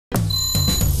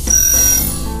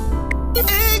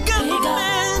Serikali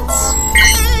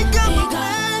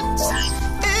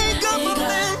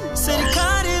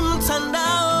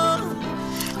Mtandao,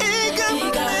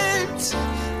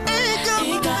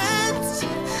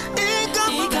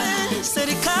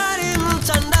 Serikali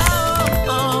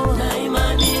Mtandao, na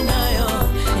imani nayo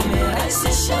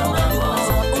imerahisisha mambo.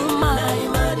 Umma na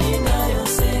imani nayo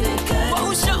serikali kwa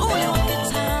ushauri wa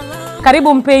kitaalamu.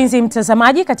 Karibu mpenzi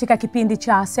mtazamaji katika kipindi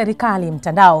cha Serikali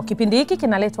Mtandao. Kipindi hiki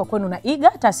kinaletwa kwenu na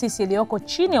taasisi iliyoko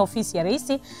chini ya ofisi ya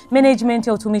Rais, Management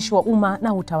ya utumishi wa umma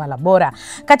na utawala bora.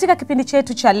 Katika kipindi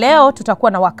chetu cha leo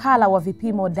tutakuwa na wakala wa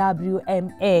vipimo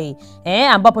WMA,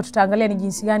 ambapo tutaangalia ni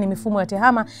jinsi gani mifumo ya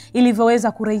TEHAMA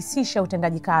ilivyoweza kurahisisha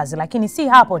utendaji kazi. Lakini si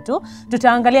hapo tu,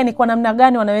 tutaangalia ni kwa namna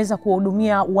gani wanaweza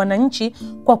kuwahudumia wananchi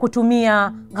kwa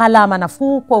kutumia gharama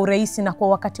nafuu, kwa urahisi na kwa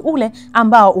wakati ule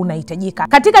ambao unahitajika.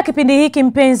 Katika kipindi hiki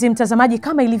mpenzi mtazamaji,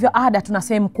 kama ilivyo ada, tuna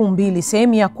sehemu kuu mbili.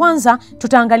 Sehemu ya kwanza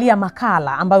tutaangalia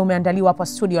makala ambayo umeandaliwa hapa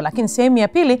studio, lakini sehemu ya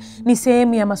pili ni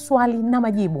sehemu ya maswali na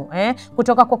majibu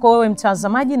kutoka kwako wewe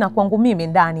mtazamaji na kwangu mimi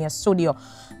ndani ya studio.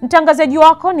 Mtangazaji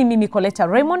wako ni mimi Coleta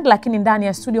Raymond, lakini ndani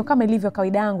ya studio kama ilivyo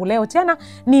kawaida yangu leo tena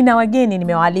nina wageni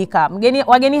nimewaalika.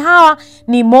 Wageni hawa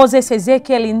ni Moses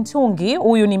Ezekiel Ntungi,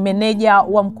 huyu ni meneja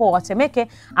wa mkoa wa Temeke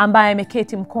ambaye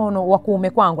ameketi mkono wa kuume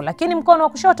kwangu, lakini mkono wa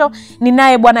kushoto ni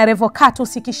naye bwana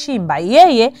Revocatus Kishimba,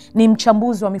 yeye ni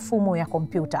mchambuzi wa mifumo ya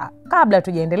kompyuta. Kabla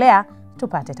tujaendelea,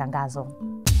 tupate tangazo.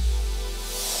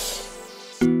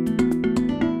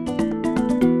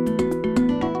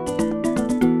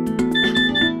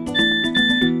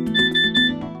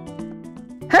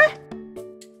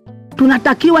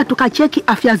 Tunatakiwa tukacheki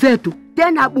afya zetu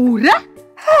tena bure.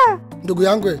 Ndugu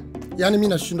yangu, yani mimi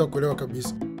nashindwa kuelewa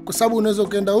kabisa. Kwa sababu unaweza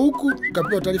ukaenda huku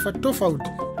ukapewa taarifa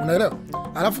tofauti, unaelewa?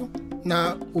 Alafu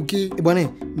na bwana,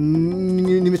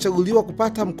 nimechaguliwa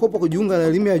kupata mkopo kujiunga na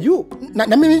elimu ya juu.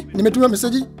 Na mimi nimetumia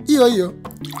message hiyo hiyo.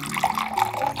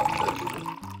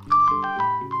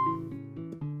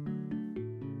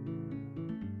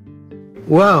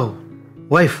 Wow,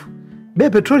 wife, bei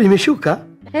petroli imeshuka.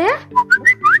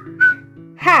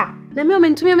 Na mimi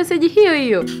umenitumia message hiyo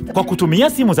hiyo. Kwa kutumia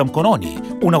simu za mkononi,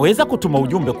 unaweza kutuma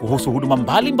ujumbe kuhusu huduma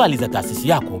mbalimbali za taasisi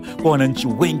yako kwa wananchi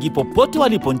wengi popote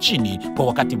walipo nchini kwa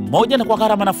wakati mmoja na kwa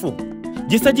gharama nafuu.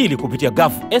 Jisajili kupitia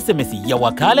Gov SMS ya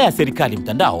Wakala ya Serikali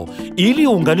Mtandao ili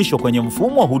uunganishwe kwenye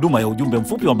mfumo wa huduma ya ujumbe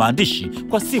mfupi wa maandishi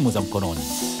kwa simu za mkononi.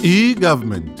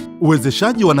 E-Government,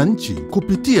 uwezeshaji wananchi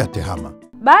kupitia TEHAMA.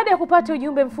 Baada ya kupata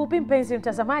ujumbe mfupi mpenzi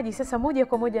mtazamaji, sasa moja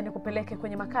kwa moja nikupeleke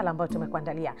kwenye makala ambayo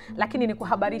tumekuandalia. Lakini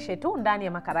nikuhabarishe tu, ndani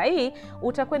ya makala hii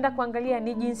utakwenda kuangalia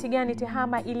ni jinsi gani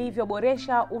TEHAMA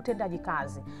ilivyoboresha utendaji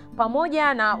kazi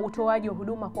pamoja na utoaji wa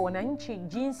huduma kwa wananchi,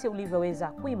 jinsi ulivyoweza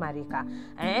kuimarika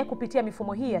kupitia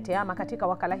mifumo hii ya TEHAMA katika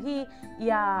wakala hii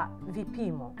ya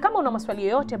vipimo. Kama una maswali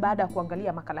yoyote baada ya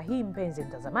kuangalia makala hii mpenzi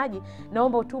mtazamaji,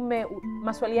 naomba utume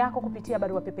maswali yako kupitia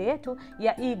barua pepe yetu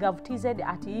ya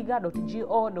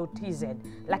egovtz@ega.go.tz.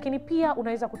 Lakini pia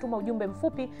unaweza kutuma ujumbe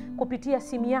mfupi kupitia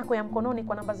simu yako ya mkononi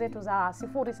kwa namba zetu za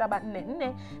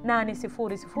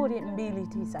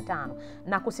 0744800295.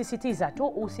 Na kusisitiza tu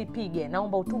usipige,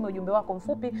 naomba utume ujumbe wako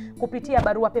mfupi kupitia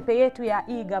barua pepe yetu ya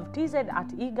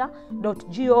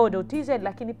egovtz@ega.go.tz.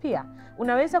 Lakini pia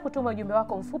unaweza kutuma ujumbe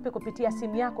wako mfupi kupitia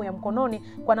simu yako ya mkononi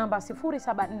kwa namba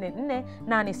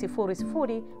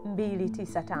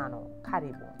 0744800295.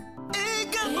 Karibu.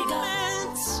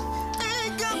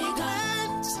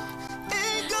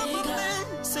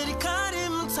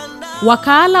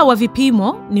 Wakala wa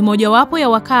vipimo ni mojawapo ya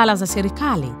wakala za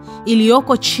serikali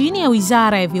iliyoko chini ya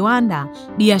Wizara ya Viwanda,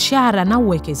 Biashara na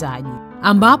Uwekezaji,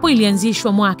 ambapo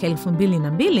ilianzishwa mwaka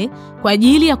 2002 kwa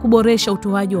ajili ya kuboresha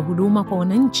utoaji wa huduma kwa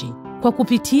wananchi kwa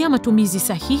kupitia matumizi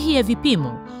sahihi ya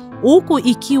vipimo, huku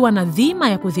ikiwa na dhima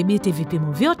ya kudhibiti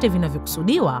vipimo vyote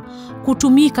vinavyokusudiwa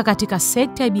kutumika katika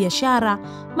sekta ya biashara,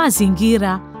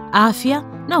 mazingira, afya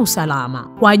na usalama,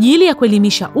 kwa ajili ya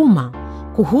kuelimisha umma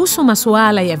kuhusu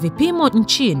masuala ya vipimo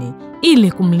nchini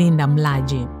ili kumlinda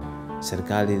mlaji.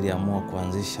 Serikali iliamua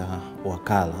kuanzisha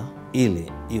wakala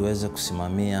ili iweze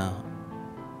kusimamia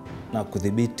na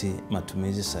kudhibiti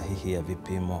matumizi sahihi ya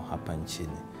vipimo hapa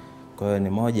nchini. Kwa hiyo ni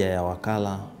moja ya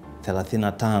wakala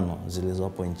 35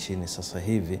 zilizopo nchini sasa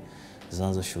hivi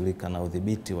zinazoshughulika na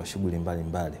udhibiti wa shughuli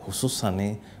mbalimbali,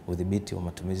 hususan udhibiti wa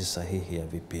matumizi sahihi ya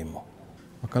vipimo.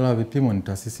 Wakala wa vipimo ni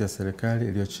taasisi ya serikali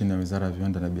iliyo chini ya Wizara ya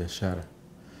Viwanda na Biashara.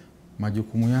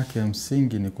 Majukumu yake ya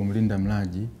msingi ni kumlinda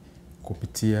mlaji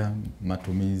kupitia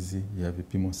matumizi ya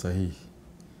vipimo sahihi.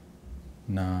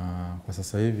 Na kwa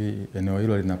sasa hivi eneo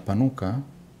hilo linapanuka.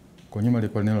 Kwa nyuma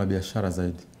lilikuwa eneo la biashara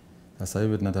zaidi. Sasa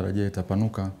hivi tunatarajia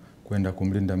itapanuka kwenda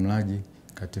kumlinda mlaji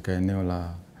katika eneo la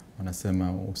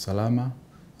wanasema usalama,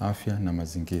 afya na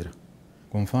mazingira.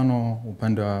 Kwa mfano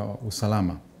upande wa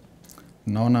usalama,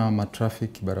 naona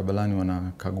matrafiki barabarani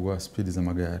wanakagua spidi za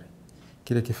magari.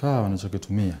 Kile kifaa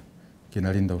wanachokitumia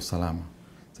kinalinda usalama.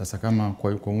 Sasa kama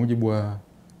kwa mujibu wa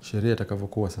sheria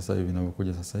itakavyokuwa sasa hivi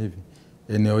inavyokuja sasa hivi,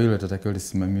 eneo hilo litatakiwa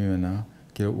lisimamiwe na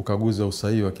kile ukaguzi wa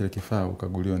usahihi wa kile kifaa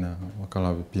ukaguliwe na wakala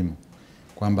wa vipimo.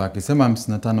 Kwamba akisema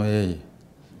 55 yeye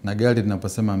na gari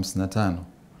linaposema 55,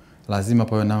 lazima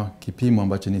pawe na kipimo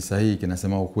ambacho ni sahihi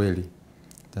kinasema ukweli.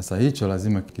 Sasa hicho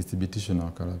lazima kithibitishwe na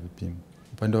wakala wa vipimo.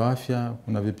 Upande wa afya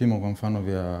kuna vipimo, kwa mfano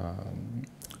vya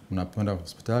unapoenda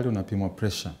hospitali unapimwa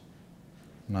pressure.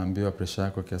 Unaambiwa pressure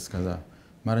yako kiasi kadhaa.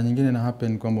 Mara nyingine na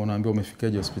happen kwamba unaambiwa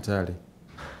umefikaje hospitali.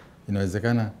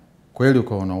 Inawezekana kweli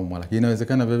uko unaumwa, lakini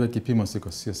inawezekana vile kipimo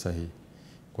sio sahihi.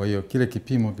 Kwa hiyo kile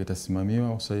kipimo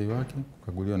kitasimamiwa usahihi wake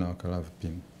kukaguliwa na wakala wa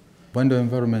vipimo. Upande wa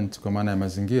environment, kwa maana ya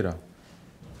mazingira,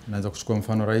 naweza kuchukua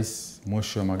mfano rais,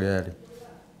 moshi wa magari.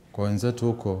 Kwa wenzetu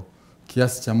huko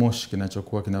kiasi cha moshi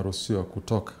kinachokuwa kinaruhusiwa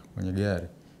kutoka kwenye gari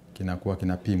kinakuwa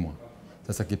kinapimwa.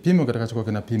 Sasa kipimo kitakachokuwa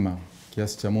kinapima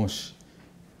kiasi cha moshi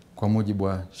kwa mujibu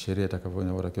wa sheria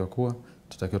itakavyotakiwa kuwa,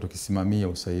 tutakiwa tukisimamia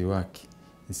usahihi wake,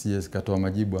 isije zikatoa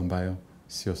majibu ambayo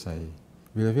sio sahihi.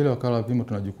 Vile vile wakala wa vipimo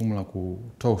tuna jukumu la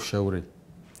kutoa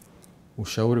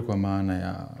ushauri kwa maana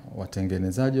ya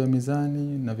watengenezaji wa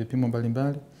mizani na vipimo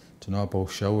mbalimbali, tunawapa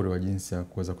ushauri wa jinsi ya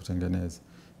kuweza kutengeneza.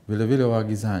 Vile vile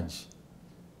waagizaji,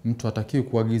 mtu hatakiwi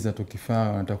kuagiza tu kifaa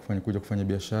anataka kuja kufanya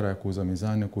biashara ya kuuza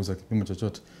mizani, kuuza kipimo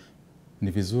chochote.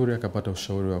 Ni vizuri akapata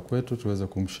ushauri wa kwetu tuweze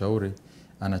kumshauri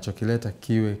anachokileta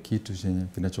kiwe kitu chenye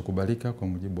kinachokubalika kwa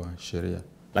mujibu wa sheria.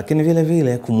 Lakini vile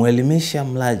vile kumuelimisha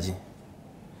mlaji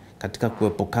katika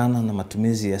kuepukana na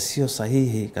matumizi yasiyo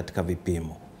sahihi katika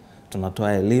vipimo.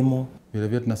 Tunatoa elimu. Vile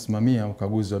vile tunasimamia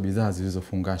ukaguzi wa bidhaa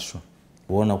zilizofungashwa,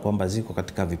 kuona kwamba ziko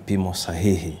katika vipimo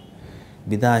sahihi.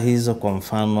 Bidhaa hizo kwa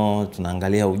mfano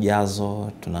tunaangalia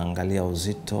ujazo, tunaangalia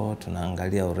uzito,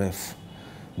 tunaangalia urefu.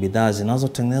 Bidhaa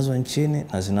zinazotengenezwa nchini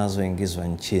na zinazoingizwa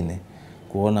nchini,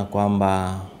 kuona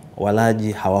kwamba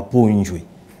walaji hawapunjwi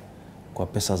kwa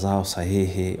pesa zao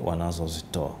sahihi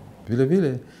wanazozitoa. Vile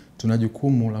vile tuna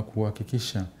jukumu la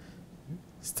kuhakikisha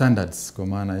standards, kwa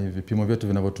maana hivi vipimo vyetu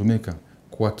vinavyotumika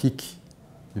kuhakiki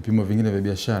vipimo vingine vya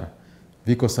biashara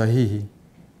viko sahihi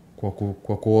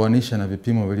kwa kuoanisha na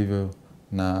vipimo vilivyo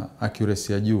na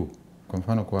accuracy ya juu. Kwa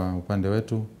mfano kwa upande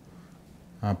wetu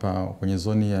hapa kwenye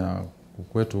zoni ya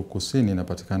kwetu kusini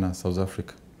inapatikana South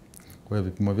Africa. Kwa hiyo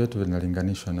vipimo vyetu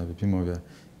vinalinganishwa na vipimo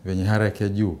vyenye hierarchy ya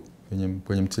juu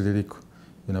kwenye mtiririko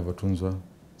vinavyotunzwa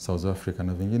South Africa,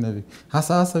 na vingine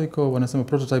hasa viko wanasema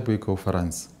prototype iko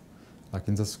Ufaransa.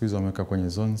 Lakini sasa siku hizo wameweka kwenye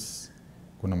zones.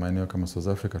 Kuna maeneo kama South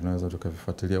Africa tunaweza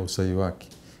tukavifuatilia usahihi wake.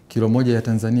 Kilo moja ya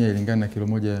Tanzania ilingana na kilo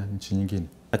moja ya nchi nyingine.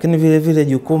 Lakini vile vile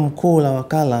jukumu kuu la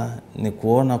wakala ni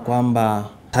kuona kwamba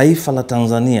taifa la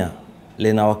Tanzania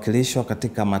linawakilishwa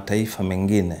katika mataifa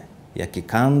mengine ya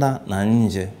kikanda na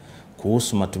nje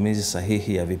kuhusu matumizi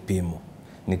sahihi ya vipimo.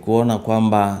 Ni kuona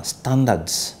kwamba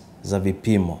standards za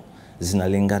vipimo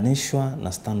zinalinganishwa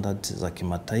na standards za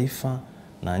kimataifa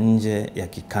na nje ya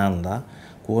kikanda,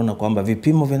 kuona kwamba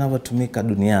vipimo vinavyotumika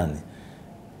duniani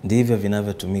ndivyo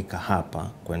vinavyotumika hapa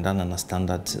kuendana na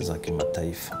standards za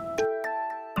kimataifa.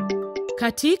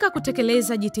 Katika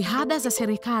kutekeleza jitihada za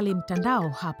serikali mtandao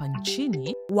hapa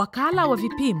nchini, wakala wa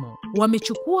vipimo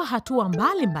wamechukua hatua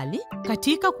mbalimbali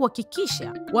katika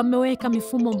kuhakikisha wameweka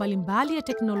mifumo mbalimbali ya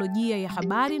teknolojia ya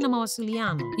habari na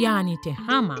mawasiliano, yaani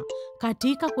TEHAMA,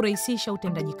 katika kurahisisha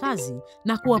utendaji kazi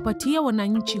na kuwapatia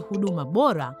wananchi huduma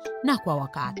bora na kwa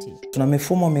wakati. Tuna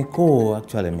mifumo mikuu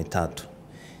mitatu.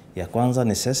 Ya kwanza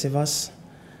ni Sesivas,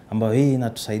 ambayo hii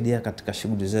inatusaidia katika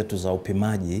shughuli zetu za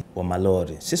upimaji wa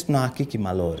malori. Sisi tunahakiki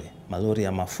malori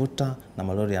ya mafuta na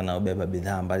malori yanayobeba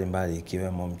bidhaa mbalimbali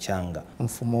ikiwemo mchanga.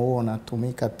 Mfumo huo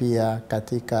unatumika pia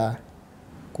katika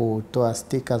kutoa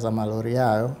stika za malori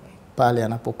hayo pale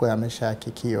yanapokuwa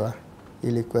yameshahakikiwa,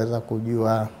 ili kuweza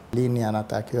kujua lini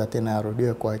anatakiwa tena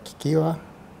yarudiwe kuhakikiwa,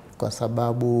 kwa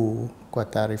sababu kwa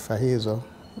taarifa hizo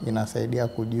inasaidia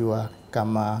kujua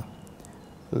kama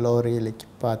lori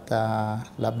likipata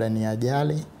labda ni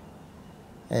ajali,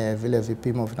 vile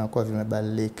vipimo vinakuwa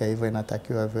vimebadilika, hivyo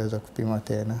inatakiwa viweze kupimwa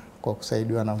tena kwa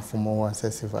kusaidiwa na mfumo wa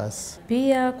Sesivas.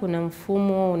 Pia kuna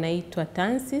mfumo unaitwa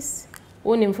Taasisi.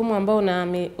 Huu ni mfumo ambao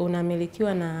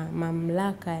unamilikiwa na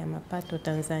Mamlaka ya Mapato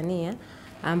Tanzania,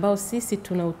 ambao sisi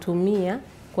tunautumia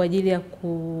kwa ajili ya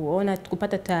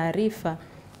kupata taarifa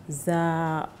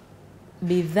za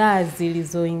bidhaa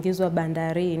zilizoingizwa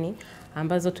bandarini,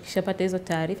 ambazo tukishapata hizo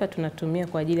taarifa tunatumia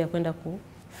kwa ajili ya kwenda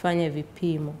kufanya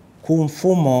vipimo. Huu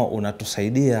mfumo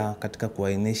unatusaidia katika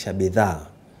kuainisha bidhaa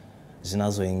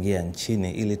zinazoingia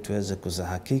nchini ili tuweze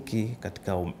kuzihakiki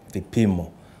katika vipimo,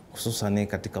 hususan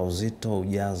katika uzito,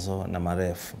 ujazo na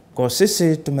marefu. Kwa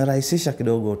sisi tumerahisisha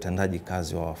kidogo utendaji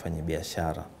kazi wa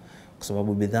wafanyabiashara, kwa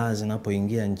sababu bidhaa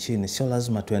zinapoingia nchini sio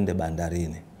lazima tuende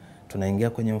bandarini. Tunaingia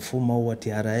kwenye mfumo huu wa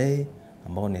TRA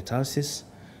ambao ni Taasisi.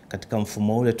 Katika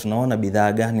mfumo ule tunaona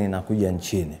bidhaa gani inakuja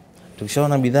nchini.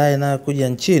 Tukishaona bidhaa inayokuja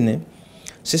nchini,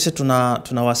 sisi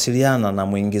tunawasiliana na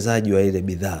muingizaji wa ile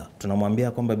bidhaa.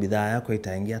 Tunamwambia kwamba bidhaa yako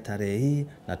itaingia tarehe hii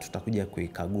na tutakuja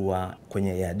kuikagua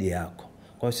kwenye yadi yako.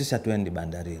 Kwa hiyo sisi hatuendi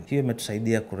bandarini. Hiyo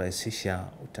imetusaidia kurahisisha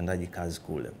utendaji kazi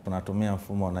kule. Tunatumia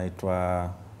mfumo unaitwa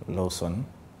Lawson,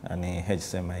 yani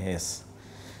HCMIS.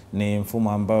 Ni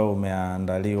mfumo ambao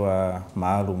umeandaliwa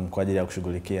maalum kwa ajili ya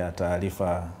kushughulikia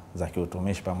taarifa za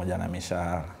kiutumishi pamoja na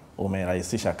mishahara.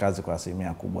 Umerahisisha kazi kwa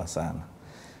asilimia kubwa sana.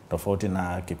 Tofauti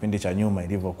na kipindi cha nyuma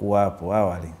ilivyokuwa hapo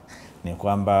awali, ni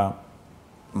kwamba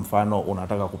mfano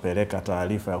unataka kupeleka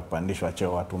taarifa ya kupandishwa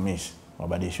cheo watumishi,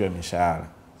 wabadilishiwe mishahara,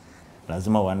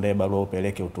 lazima uandae barua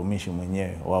upeleke utumishi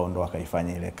mwenyewe, wao ndo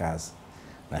wakaifanya ile kazi.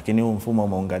 Lakini huu mfumo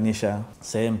umeunganisha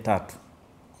sehemu tatu,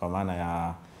 kwa maana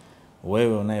ya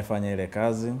wewe unayefanya ile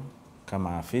kazi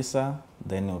kama afisa,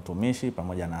 then utumishi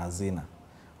pamoja na hazina.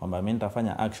 Kwamba mimi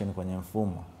nitafanya action kwenye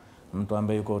mfumo, mtu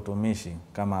ambaye yuko utumishi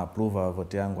kama approver wa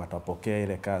vote yangu atapokea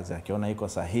ile kazi, akiona iko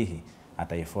sahihi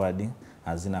ataiforward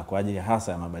hazina kwa ajili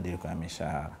hasa ya mabadiliko ya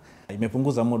mishahara.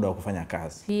 Imepunguza muda wa kufanya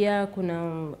kazi. Pia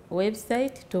kuna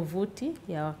website, tovuti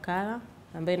ya wakala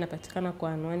ambayo inapatikana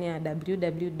kwa anwani ya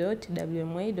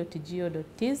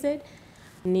www.wma.go.tz.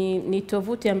 Ni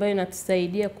tovuti ambayo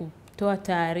inatusaidia kutoa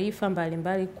taarifa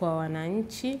mbalimbali kwa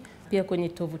wananchi. Pia kwenye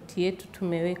tovuti yetu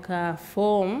tumeweka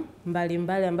form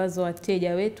mbalimbali ambazo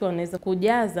wateja wetu wanaweza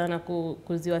kujaza na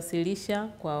kuziwasilisha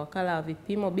kwa wakala wa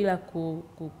vipimo bila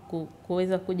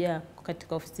kuweza kuja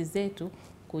katika ofisi zetu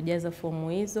kujaza fomu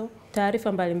hizo.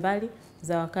 Taarifa mbalimbali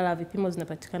za wakala wa vipimo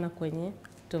zinapatikana kwenye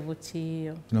tovuti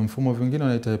hiyo. Na mfumo vingine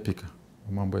unaita Epika,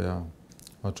 mambo ya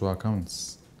watu wa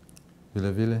accounts.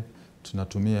 Vile vile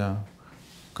tunatumia,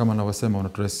 kama ninavyosema,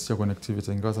 unaturahisishia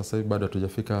connectivity, ingawa sasa hivi bado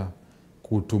hatujafika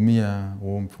kutumia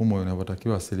huo mfumo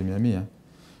unavyotakiwa 100%.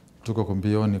 Tuko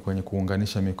mbioni kwenye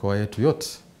kuunganisha mikoa yetu yote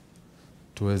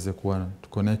tuweze kuwa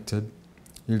connected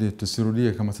ili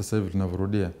tusirudie kama sasa hivi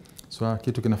tunavyorudia. So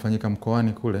kitu kinafanyika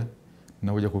mkoani kule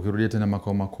na kuja kukirudia tena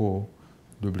makao makuu,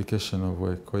 duplication of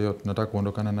work. Kwa hiyo tunataka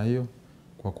kuondokana na hiyo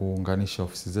kwa kuunganisha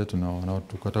ofisi zetu, na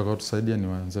wanaotaka tusaidia ni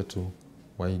wenzetu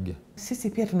waige. Sisi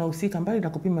pia tunahusika, mbali na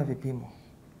kupima vipimo,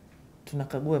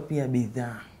 tunakagua pia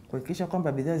bidhaa, kuhakikisha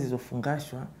kwamba bidhaa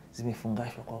zilizofungashwa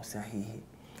zimefungashwa kwa usahihi.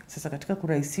 Sasa katika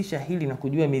kurahisisha hili na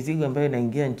kujua mizigo ambayo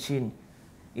inaingia nchini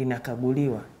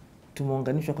inakaguliwa,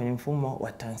 tumeunganishwa kwenye mfumo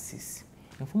wa Taasisi.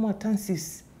 Mfumo wa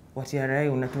Taasisi wa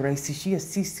TRA unaturahisishia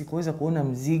sisi kuweza kuona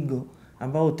mzigo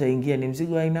ambao utaingia, ni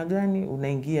mzigo wa aina gani,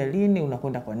 unaingia lini,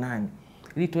 unakwenda kwa nani,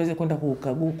 ili tuweze kwenda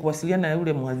kukagua, kuwasiliana na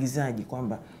yule mwagizaji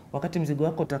kwamba wakati mzigo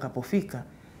wako utakapofika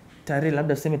tarehe,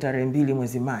 labda tuseme tarehe 2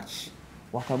 mwezi Machi,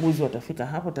 wakaguzi watafika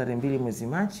hapo tarehe 2 mwezi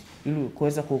Machi ili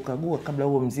kuweza kukagua kabla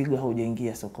huo mzigo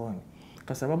haujaingia sokoni.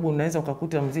 Kwa sababu unaweza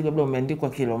ukakuta mzigo labda umeandikwa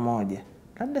kilo 1,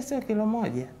 labda sio kilo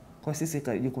 1. Kwa sisi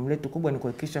jukumu letu kubwa ni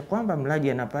kuhakikisha kwamba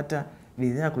mlaji anapata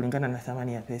bidhaa kulingana na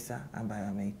thamani ya pesa ambayo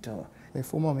ameitoa.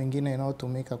 Mifumo mingine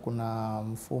inayotumika, kuna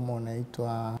mfumo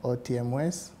unaitwa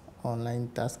OTMS, Online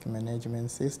Task Management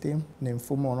System. Ni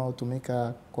mfumo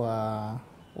unaotumika kwa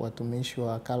watumishi wa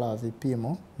wakala wa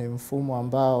vipimo. Ni mfumo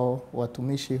ambao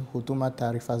watumishi hutuma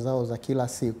taarifa zao za kila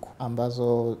siku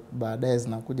ambazo baadaye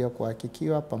zinakuja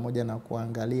kuhakikiwa pamoja na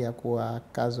kuangalia kuwa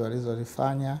kazi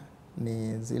walizozifanya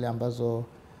ni zile ambazo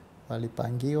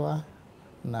walipangiwa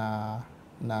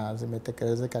na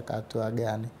zimetekelezeka kwa hatua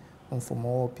gani. Mfumo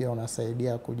huo pia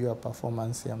unasaidia kujua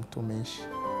performance ya mtumishi.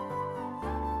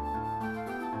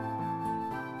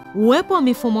 Uwepo wa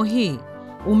mifumo hii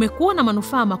umekuwa na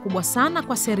manufaa makubwa sana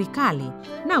kwa serikali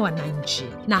na wananchi,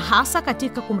 na hasa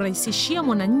katika kumrahisishia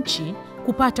mwananchi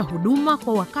kupata huduma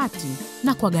kwa wakati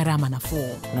na kwa gharama nafuu.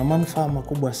 Na manufaa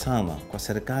makubwa sana kwa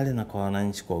serikali na kwa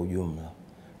wananchi kwa ujumla.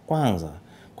 Kwanza,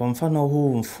 kwa mfano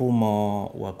huu mfumo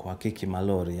wa kuhakiki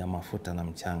malori ya mafuta na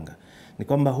mchanga, ni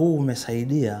kwamba huu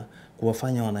umesaidia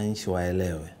kuwafanya wananchi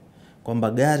waelewe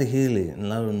kwamba gari hili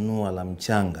ninalonunua la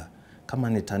mchanga kama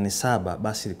ni tani 7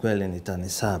 basi kweli ni tani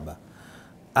 7,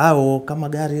 au kama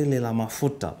gari hili la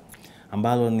mafuta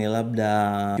ambalo ni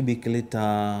labda cubic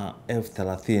lita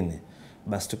 30,000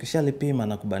 basi tukishalipima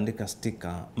na kubandika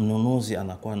stika, mnunuzi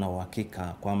anakuwa na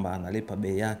uhakika kwamba analipa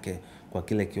bei yake kwa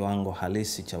kile kiwango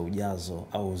halisi cha ujazo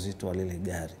au uzito wa lile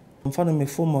gari. Mfano,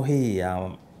 mifumo hii ya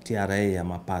TRA ya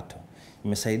mapato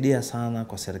imesaidia sana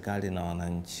kwa serikali na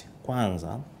wananchi.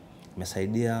 Kwanza,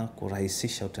 imesaidia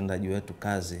kurahisisha utendaji wetu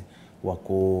kazi wa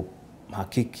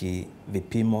kuhakiki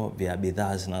vipimo vya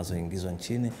bidhaa zinazoingizwa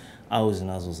nchini au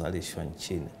zinazozalishwa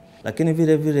nchini. Lakini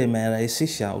vile vile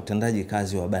imerahisisha utendaji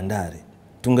kazi wa bandari.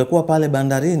 Tungekuwa pale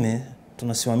bandarini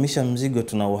tunasimamisha mzigo,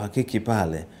 tunauhakiki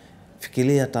pale.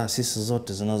 Fikiria taasisi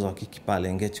zote zinazohakiki pale,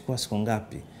 ingechukua siku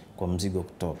ngapi kwa mzigo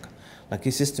kutoka.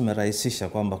 Lakini sisi tumerahisisha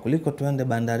kwamba kuliko tuende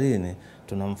bandarini,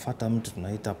 tunamfuata mtu,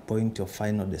 tunaita point of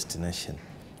final destination.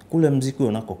 Kule mzigo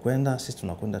unakokwenda, sisi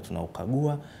tunakwenda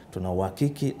tunaukagua,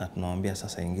 tunauhakiki na tunamwambia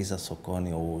sasa ingiza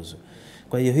sokoni uuzwe.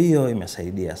 Kwa hiyo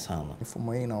imesaidia sana.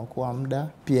 Mifumo hii inaokoa muda,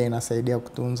 pia inasaidia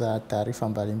kutunza taarifa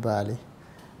mbalimbali.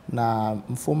 Na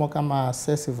mfumo kama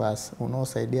Sesivas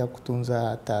unaosaidia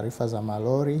kutunza taarifa za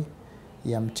malori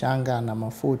ya mchanga na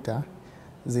mafuta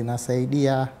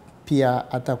zinasaidia pia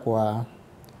hata kwa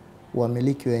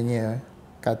wamiliki wenyewe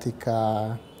katika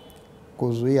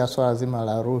kuzuia swala zima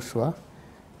la rushwa.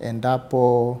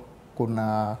 Endapo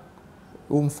kuna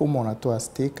mfumo unatoa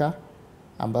stika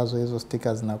ambazo hizo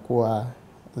stika zinakuwa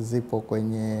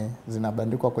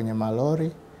zinabandikwa kwenye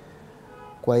malori.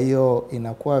 Kwa hiyo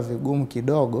inakuwa vigumu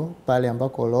kidogo pale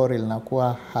ambako lori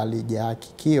linakuwa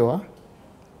halijahakikiwa,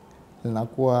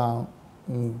 linakuwa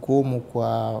ngumu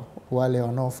kwa wale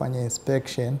wanaofanya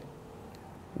inspection.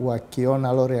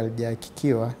 Wakiona lori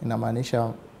halijahakikiwa,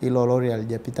 inamaanisha hilo lori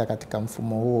halijapita katika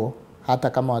mfumo huo, hata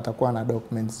kama watakuwa na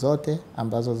documents zote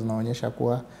ambazo zinaonyesha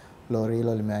kuwa lori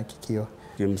hilo limehakikiwa.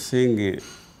 Kimsingi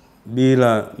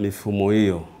bila mifumo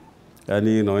hiyo,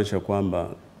 yani inaonyesha kwamba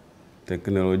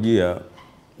teknolojia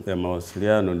ya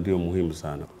mawasiliano ndio muhimu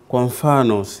sana. Kwa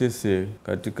mfano sisi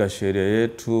katika sheria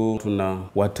yetu tuna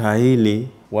wataini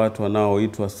watu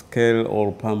wanaoitwa scale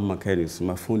or pump mechanics,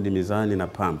 mafundi mizani na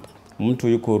pump. Mtu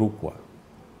yuko Rukwa,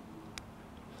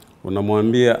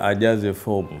 unamwambia ajaze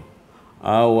fomu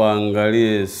au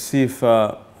aangalie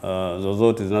sifa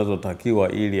zozote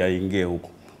zinazotakiwa ili aingie huko.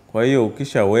 Kwa hiyo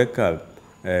ukishaweka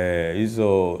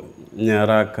hizo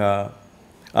nyaraka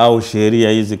au sheria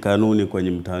hizi kanuni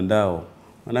kwenye mtandao,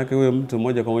 manake huyo mtu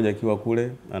moja kwa moja akiwa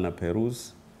kule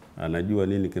anaperuse, anajua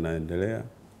nini kinaendelea,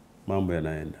 mambo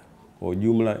yanaenda. Kwa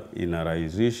ujumla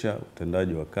inarahisisha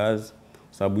utendaji wa kazi,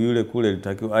 sababu yule kule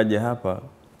litakiwa aje hapa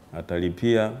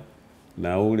atalipia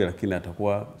nauli, lakini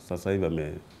atakuwa sasa hivi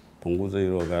amepunguza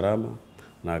hilo gharama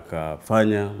na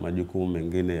akafanya majukumu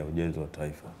mengine ya ujenzi wa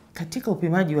taifa. Katika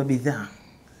upimaji wa bidhaa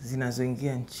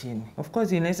zinazoingia nchini, of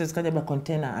course inaweza zikaja labda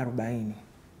container 40.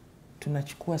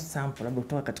 Tunachukua sample labda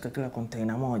kutoka katika kila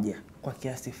container moja kwa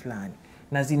kiasi fulani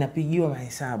na zinapigiwa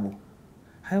mahesabu.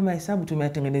 Hayo mahesabu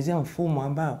tumeyatengenezea mfumo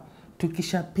ambao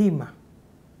tukishapima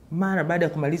mara baada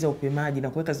ya kumaliza upimaji na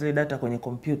kuweka zile data kwenye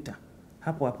kompyuta,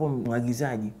 hapo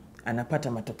mwagizaji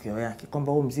anapata matokeo yake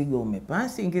kwamba huu mzigo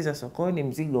umepasi, ingiza sokoni,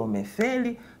 mzigo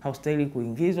umefeli, haustahili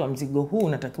kuingizwa, mzigo huu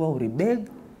unatakiwa uribeg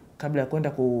kabla ya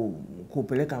kwenda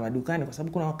kupeleka madukani. Kwa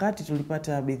sababu kuna wakati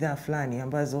tulipata bidhaa fulani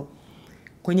ambazo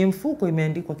kwenye mfuko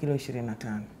imeandikwa kilo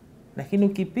 25, lakini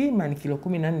ukipima ni kilo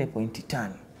 14.5.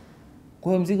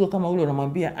 Kwa hiyo mzigo kama ule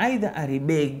unamwambia either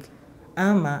aribeg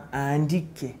ama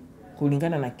aandike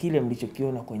kulingana na kile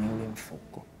mlichokiona kwenye ule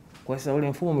mfuko. Kwa sababu ule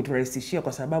mfumo umeturahisishia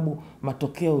kwa sababu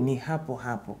matokeo ni hapo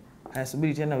hapo.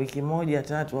 Hayasubiri tena wiki moja,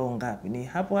 3 au ngapi. Ni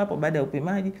hapo hapo baada ya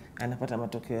upimaji anapata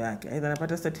matokeo yake. Either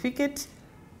anapata certificate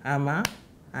ama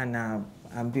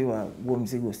anaambiwa huo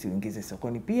mzigo usiingize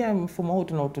sokoni. Pia mfumo huu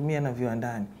tunautumia na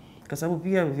viwandani. Kwa sababu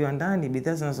pia viwandani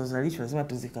bidhaa zinazozalishwa lazima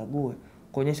tuzikague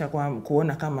kuonyesha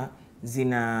kuona kama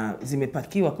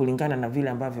zimepakiwa kulingana na vile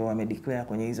ambavyo wamedeclare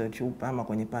kwenye hizo chupa ama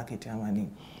kwenye packet ama nini.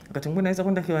 Wakati mwingine unaweza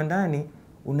kwenda kiwandani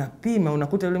unapima,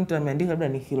 unakuta yule mtu ameandika labda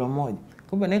ni kilo 1.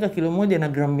 Kumbe anaweka kilo 1 na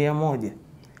gramu 100.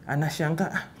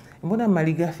 Anashangaa, mbona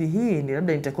malighafi hii ni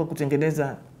labda inatakiwa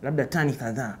kutengeneza labda tani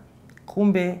kadhaa.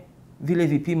 Kumbe vile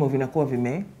vipimo vinakuwa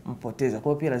vimempoteza.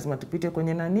 Kwa hiyo pia lazima tupite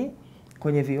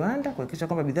kwenye viwanda kuhakikisha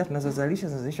kwamba bidhaa tunazozalisha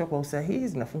zinazalishwa kwa usahihi,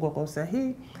 zinafungwa kwa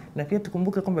usahihi, na pia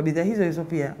tukumbuke kwamba bidhaa hizo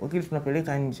pia wakati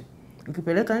tunapeleka nje.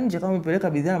 Ukipeleka nje kama umepeleka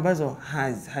bidhaa ambazo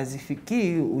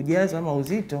hazifikii ujazo ama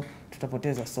uzito,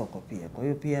 tutapoteza soko pia. Kwa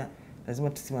hiyo pia lazima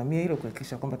tusimamie hilo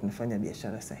kuhakikisha kwamba tunafanya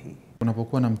biashara sahihi.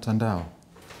 Unapokuwa na mtandao,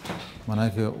 maana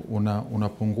yake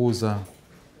unapunguza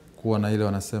kuwa na ile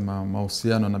wanasema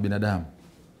mahusiano na binadamu.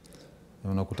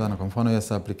 Unakutana kwa mfano ya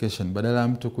application, badala ya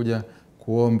mtu kuja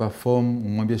kuomba form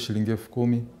umwambie shilingi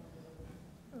 10,000,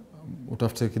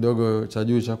 utafute kidogo cha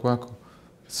juu cha kwako,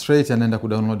 straight anaenda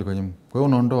kudownload kwenye. Kwa hiyo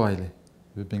unaondoa ile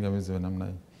vipingamizi vya namna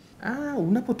hii.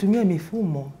 Unapotumia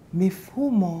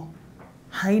mifumo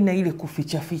haina ile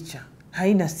kuficha,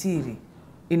 haina siri,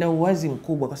 ina uwazi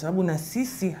mkubwa, kwa sababu na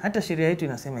sisi hata sheria yetu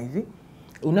inasema hivi,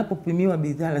 unapopimiwa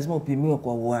bidhaa lazima upimiwe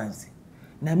kwa uwazi.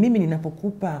 na mimi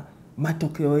ninapokupa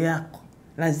matokeo yako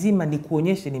lazima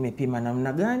nikuonyeshe nimepima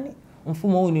namna gani,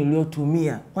 mfumo huu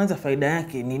niliotumia kwanza faida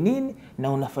yake ni nini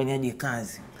na unafanyaje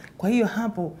kazi. Kwa hiyo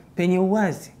hapo penye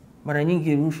uwazi mara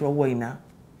nyingi rushwa huwa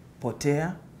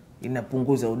inapotea,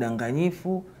 inapunguza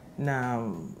udanganyifu na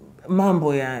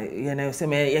mambo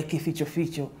yanayosema ya kificho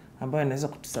ficho ambayo yanaweza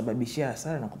kutusababishia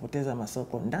hasara na kupoteza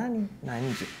masoko ndani na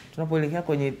nje. Tunapoelekea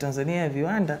kwenye Tanzania ya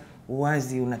viwanda,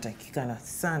 uwazi unatakikana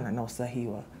sana na usahihi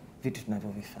wa vitu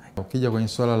tunavyovifanya. Ukija kwenye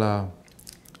swala la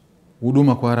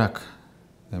huduma kwa haraka,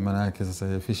 maana yake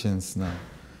sasa efficiency na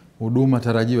huduma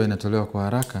tarajiwa inatolewa kwa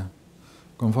haraka.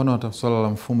 Kwa mfano hata swala la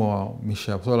mfumo wa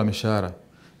mishahara.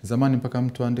 Zamani mpaka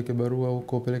mtu aandike barua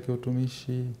huko, upeleke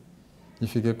utumishi,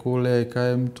 ifike kule,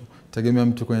 ikae mtu, tegemea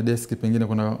mtu kwenye deski, pengine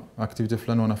kuna activity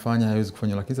fulani wanafanya haiwezi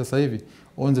kufanya. Lakini sasa hivi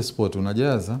on the spot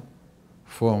unajaza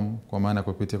form, kwa maana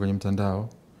kupitia kwenye mtandao,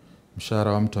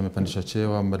 mshahara wa mtu amepandisha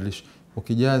cheo, ambadilisha.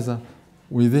 Ukijaza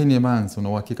within a month una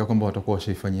uhakika kwamba watakuwa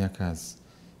washaifanyia kazi.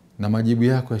 Na majibu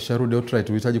yako yasharudi outright,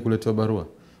 uhitaji kuletewa barua.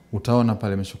 Utaona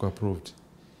pale imeshakuwa approved.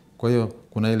 Kwa hiyo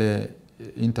kuna ile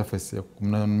interface ya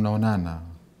mnaonana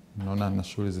na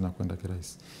shughuli zinakwenda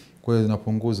kirahisi. Kwa hiyo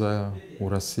zinapunguza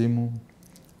urasimu,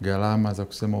 gharama za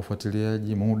kusema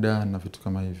ufuatiliaji, muda na vitu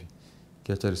kama hivi.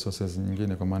 Kiacha resources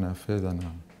nyingine kwa maana ya fedha na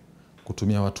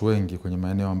kutumia watu wengi kwenye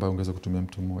maeneo ambayo ungeweza kutumia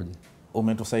mtu mmoja.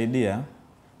 Umetusaidia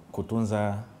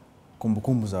kutunza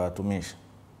kumbukumbu za watumishi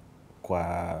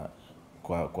kwa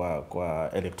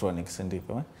electronics,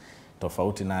 ndivyo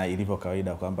tofauti na ilivyo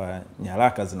kawaida kwamba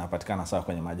nyaraka zinapatikana sawa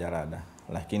kwenye majarada,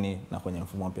 lakini na kwenye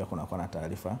mfumo pia kunakuwa na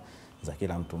taarifa za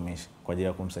kila mtumishi kwa ajili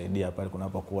ya kumsaidia pale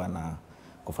kunapokuwa na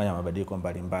kufanya mabadiliko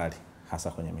mbalimbali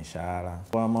hasa kwenye mishahara.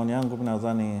 Kwa maoni yangu mimi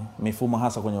nadhani mifumo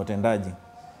hasa kwenye utendaji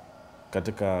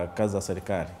katika kazi za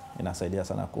serikali inasaidia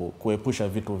sana kuepusha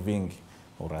vitu vingi,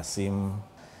 urasimu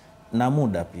na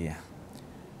muda pia.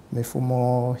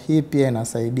 Mifumo hii pia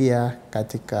inasaidia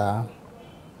katika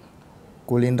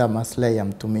kulinda maslahi ya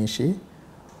mtumishi.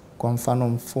 Kwa mfano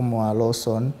mfumo wa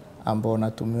Lawson ambao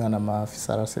unatumiwa na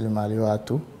maafisa rasilimali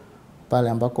watu, pale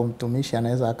ambako mtumishi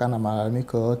anaweza akana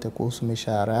malalamiko yote kuhusu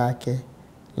mishahara yake,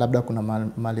 labda kuna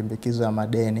malimbikizo ya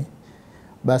madeni,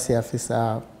 basi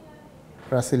afisa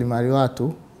rasilimali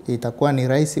watu itakuwa ni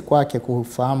rahisi kwake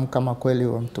kufahamu kama kweli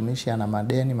wa mtumishi ana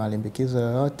madeni, malimbikizo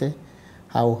yoyote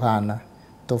au hana.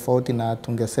 Tofauti na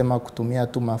tungesema kutumia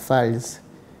tu mafiles,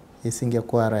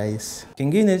 isingekuwa rahisi.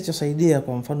 Kingine ilichosaidia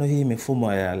kwa mfano hii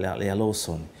mifumo ya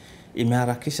Lawson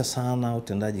imeharakisha sana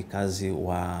utendaji kazi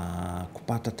wa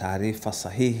kupata taarifa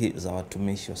sahihi za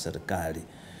watumishi wa serikali.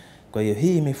 Kwa hiyo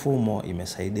hii mifumo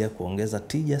imesaidia kuongeza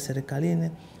tija serikalini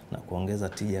na kuongeza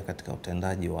tija katika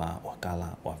utendaji wa wakala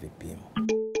wa vipimo.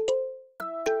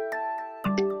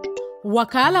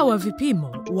 Wakala wa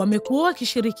vipimo wamekuwa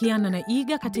wakishirikiana na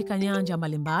IGA katika nyanja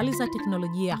mbalimbali za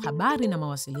teknolojia ya habari na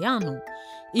mawasiliano,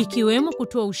 ikiwemo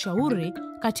kutoa ushauri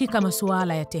katika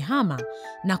masuala ya TEHAMA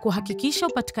na kuhakikisha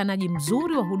upatikanaji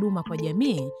mzuri wa huduma kwa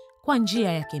jamii kwa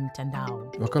njia ya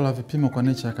kimtandao. Wakala wa vipimo kwa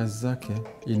nature ya kazi zake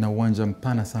ina uwanja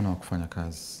mpana sana wa kufanya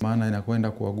kazi. Maana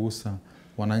inakwenda kuwagusa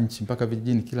wananchi mpaka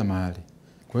vijijini kila mahali.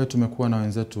 Kwa hiyo tumekuwa na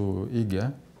wenzetu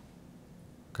IGA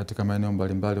katika maeneo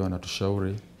mbalimbali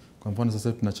wanatushauri. Kwa mfano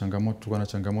sasa tuna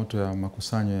changamoto ya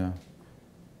makusanyo ya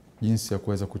jinsi ya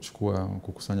kuweza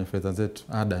kukusanya fedha zetu,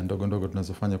 ada ndogo ndogo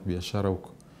tunazofanya kwa biashara huko.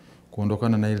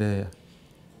 Kuondokana na ile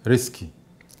riski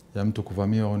ya mtu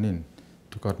kuvamiwa au nini,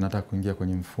 tukawa tunataka kuingia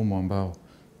kwenye mfumo ambao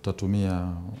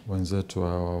tutatumia wenzetu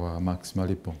wa Max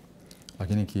Malipo.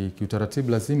 Lakini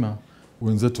kiutaratibu lazima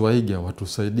wenzetu wa IGA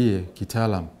watusaidie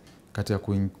kitaalam katika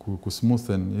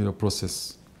kusmoothen ile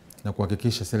process na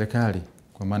kuhakikisha serikali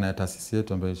kwa maana ya taasisi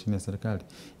yetu ambayo chini ya serikali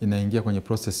inaingia kwenye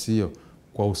process hiyo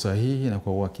kwa usahihi na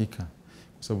kwa uhakika.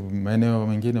 Kwa sababu maeneo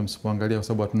mengine msipoangalia kwa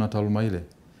sababu hatuna taaluma ile,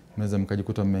 mnaweza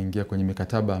mkajikuta mmeingia kwenye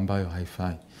mikataba ambayo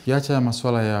haifai. Kiacha ya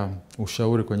masuala ya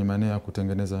ushauri kwenye maeneo ya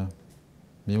kutengeneza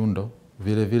miundo,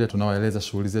 vile vile tunawaeleza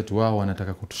shughuli zetu, wao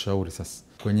wanataka kutushauri sasa.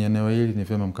 Kwenye eneo hili ni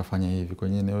vyema mkafanya hivi,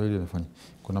 kwenye eneo hili mfanye.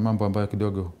 Kuna mambo ambayo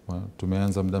kidogo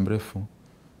tumeanza muda mrefu,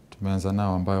 tumeanza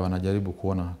nao ambayo wanajaribu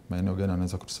kuona maeneo gani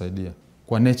wanaweza kutusaidia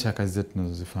kwa nature ya kazi zetu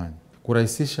tunazozifanya.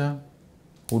 Kurahisisha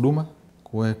huduma,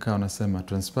 kuweka wanasema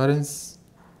transparency,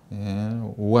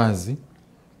 uwazi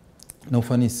na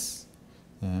ufanisi.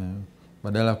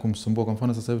 Badala ya kumsumbua, kwa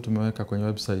mfano sasa hivi tumeweka kwenye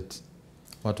website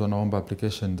watu wanaomba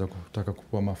application za kutaka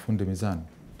kupewa mafundi mizani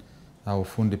au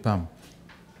fundi pam.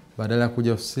 Badala ya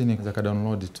kuja ofisini za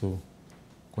download tu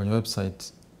kwenye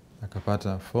website,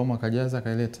 akapata form akajaza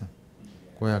akaileta.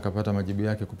 Kwa hiyo akapata majibu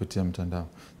yake kupitia mtandao.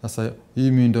 Sasa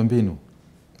hii miundombinu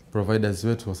providers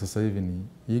wetu wa sasa hivi ni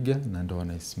IGA na ndio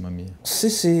wanaisimamia.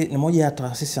 Sisi ni moja ya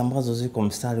taasisi ambazo ziko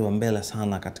mstari wa mbele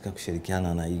sana katika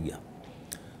kushirikiana na IGA.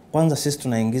 Kwanza sisi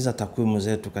tunaingiza takwimu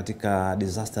zetu katika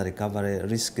disaster recovery,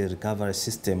 risk recovery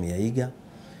system ya IGA.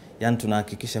 Yaani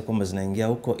tunahakikisha kwamba zinaingia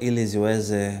huko ili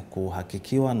ziweze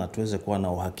kuhakikiwa na tuweze kuwa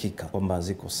na uhakika kwamba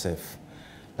ziko safe.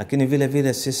 Lakini vile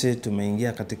vile sisi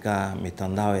tumeingia katika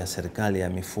mitandao ya serikali ya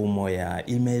mifumo ya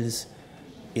emails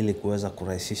ili kuweza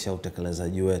kurahisisha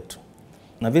utekelezaji wetu.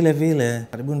 Na vile vile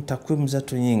karibuni takwimu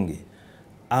zetu nyingi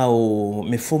au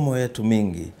mifumo yetu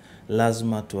mingi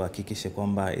lazima tuhakikishe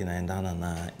kwamba inaendana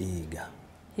na IGA.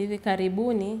 Hivi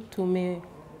karibuni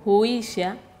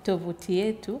tumehuisha tovuti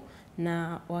yetu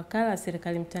na Wakala wa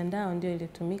Serikali Mtandao ndio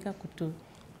ilitumika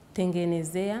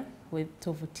kututengenezea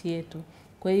tovuti yetu.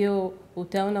 Kwa hiyo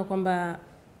utaona kwamba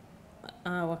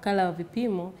Wakala wa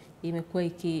Vipimo imekuwa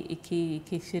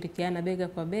ikishirikiana bega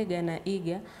kwa bega na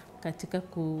IGA katika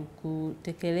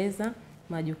kutekeleza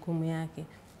majukumu yake.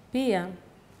 Pia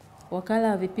Wakala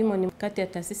wa Vipimo ni kati ya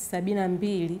taasisi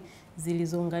 72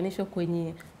 zilizounganishwa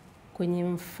kwenye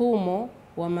mfumo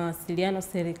wa mawasiliano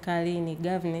serikalini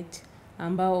GovNet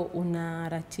ambao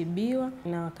unaratibiwa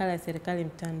na Wakala ya Serikali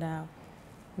Mtandao.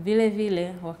 Vile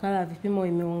vile Wakala wa Vipimo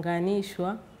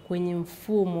imeunganishwa kwenye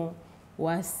mfumo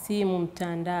wa simu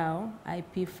mtandao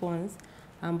IP phones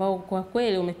ambao kwa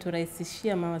kweli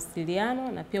umeturahisishia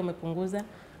mawasiliano na pia umepunguza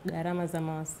gharama za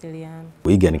mawasiliano.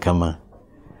 IGA ni kama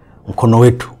mkono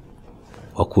wetu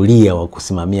wa kulia wa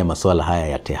kusimamia masuala haya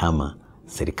ya TEHAMA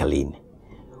serikalini.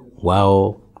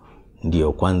 Wao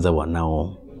ndio kwanza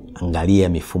wanaoangalia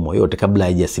mifumo yote kabla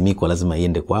haijasimikwa, lazima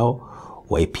iende kwao,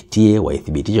 waipitie,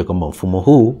 waithibitishe kwamba mfumo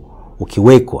huu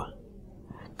ukiwekwa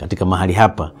katika mahali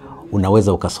hapa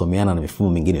unaweza ukasomeana na mifumo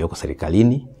mingine iliyoko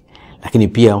serikalini. Lakini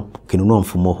pia ukinunua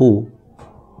mfumo huu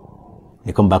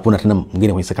ni kwamba hakuna tena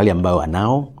mwingine kwenye serikali ambao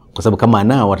anao, kwa sababu kama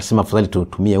anao watasema afadhali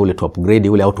tutumie ule, tu upgrade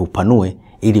ule au tuupanue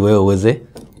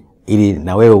ili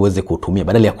na wewe uweze kutumia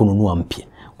badala ya kununua mpya.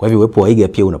 Kwa hivyo uwepo wa IGA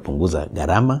pia unapunguza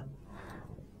gharama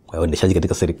kwa uendeshaji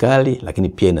katika serikali, lakini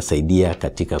pia inasaidia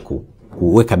katika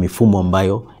kuweka mifumo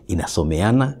ambayo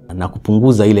inasomeana na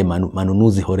kupunguza ile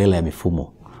manunuzi horela ya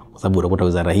mifumo. Kwa sababu utakuta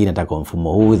wizara hii inataka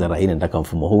mfumo huu, wizara hii inataka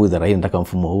mfumo huu, wizara hii inataka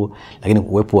mfumo huu, lakini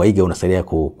uwepo wa IGA unasaidia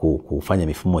kufanya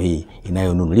mifumo hii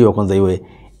inayonunuliwa kwanza iwe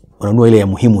unanunua ile ya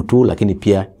muhimu tu, lakini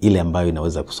pia ile ambayo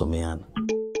inaweza kusomeana.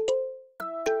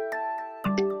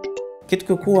 Kitu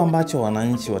kikuu ambacho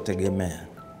wananchi wategemea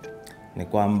ni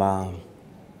kwamba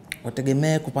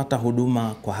wategemee kupata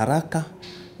huduma kwa haraka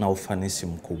na ufanisi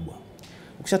mkubwa.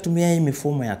 Ukishatumia hii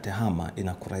mifumo ya TEHAMA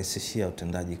inakurahisishia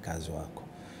utendaji kazi wako.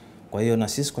 Kwa hiyo na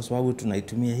sisi kwa sababu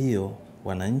tunaitumia hiyo,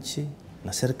 wananchi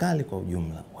na serikali kwa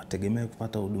ujumla wategemee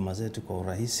kupata huduma zetu kwa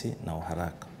urahisi na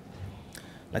uharaka.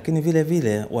 Lakini vile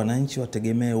vile wananchi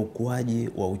wategemee ukuaji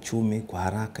wa uchumi kwa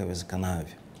haraka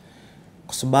iwezekanavyo.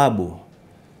 Kwa sababu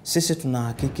sisi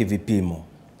tunahakiki vipimo.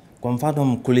 Kwa mfano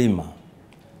mkulima,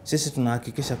 sisi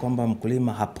tunahakikisha kwamba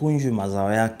mkulima hapunjwi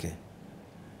mazao yake.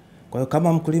 Kwa hiyo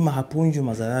kama mkulima hapunjwi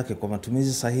mazao yake kwa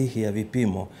matumizi sahihi ya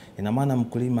vipimo, ina maana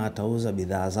mkulima atauza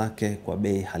bidhaa zake kwa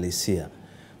bei halisia.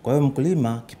 Kwa hiyo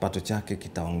mkulima kipato chake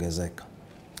kitaongezeka.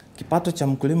 Kipato cha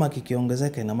mkulima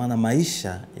kikiongezeka, ina maana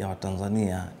maisha ya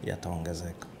Watanzania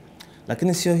yataongezeka.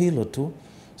 Lakini sio hilo tu.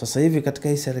 Sasa hivi katika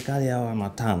hii serikali ya awamu ya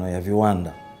 5 ya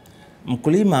viwanda,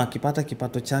 mkulima akipata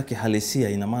kipato chake halisia,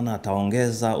 ina maana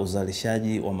ataongeza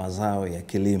uzalishaji wa mazao ya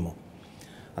kilimo.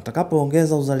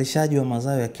 Atakapoongeza uzalishaji wa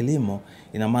mazao ya kilimo,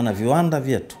 ina maana viwanda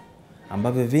vyetu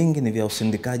ambavyo vingi ni vya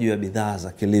usindikaji wa bidhaa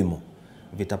za kilimo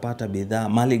vitapata bidhaa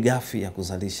malighafi ya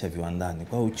kuzalisha viwandani.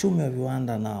 Kwa hiyo uchumi wa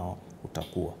viwanda nao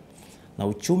utakuwa. Na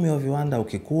uchumi wa viwanda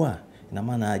ukikua, ina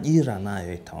maana ajira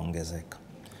nayo itaongezeka.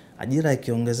 Ajira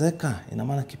ikiongezeka, ina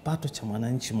maana kipato cha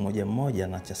mwananchi mmoja mmoja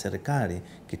na cha serikali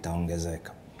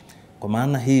kitaongezeka. Kwa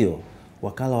maana hiyo,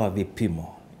 Wakala wa Vipimo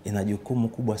ina jukumu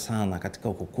kubwa sana katika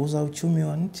kukuza uchumi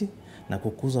wa nchi na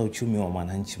kukuza uchumi wa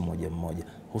mwananchi mmoja mmoja,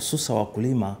 hususa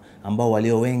wakulima ambao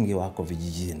walio wengi wako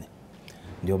vijijini.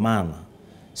 Ndio maana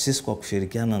sisi kwa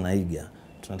kushirikiana na IGA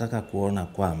tunataka kuona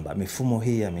kwamba mifumo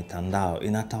hii ya mitandao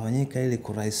inatawanyika ili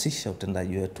kurahisisha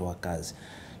utendaji wetu wa kazi.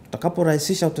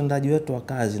 Tutakaporahisisha utendaji wetu wa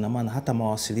kazi, na maana hata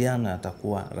mawasiliano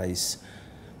yatakuwa rahisi.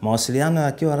 Mawasiliano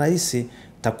yakiwa rahisi,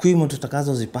 takwimu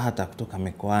tutakazozipata kutoka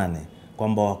mikoani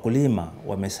kwamba wakulima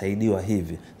wamesaidiwa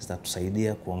hivi,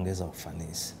 zitatusaidia kuongeza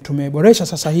ufanisi. Tumeboresha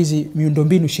sasa hizi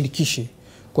miundombinu shirikishi.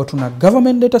 Kwa tuna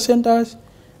government data centers,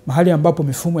 mahali ambapo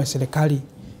mifumo ya serikali,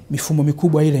 mifumo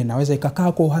mikubwa ile inaweza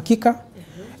ikakaa kwa uhakika.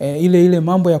 Ile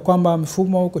mambo ya kwamba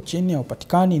mifumo huko chini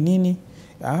haupatikani nini,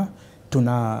 ya.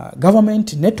 tuna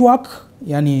government network,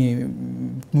 yani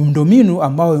miundombinu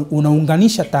ambao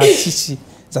unaunganisha taasisi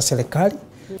za serikali.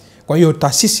 Kwa hiyo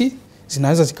taasisi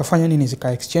zinaweza zikafanya nini?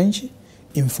 Zika exchange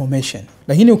information.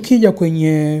 Lakini ukija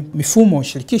kwenye mifumo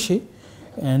shirikishi,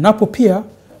 napo pia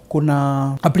kuna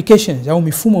applications au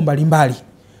mifumo mbalimbali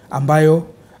ambayo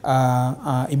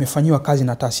imefanyiwa kazi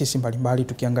na taasisi mbalimbali.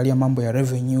 Tukiangalia mambo ya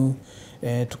revenue,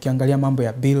 tukiangalia mambo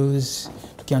ya bills,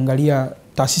 tukiangalia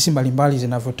taasisi mbalimbali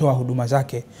zinavyotoa huduma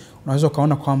zake, unaweza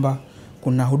ukaona kwamba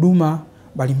kuna huduma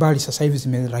mbalimbali sasa hivi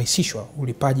zimerahisishwa,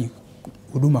 ulipaji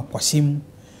huduma kwa simu.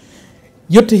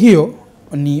 Yote hiyo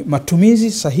ni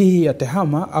matumizi sahihi ya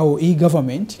TEHAMA au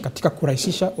e-government katika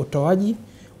kurahisisha utoaji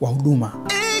wa huduma.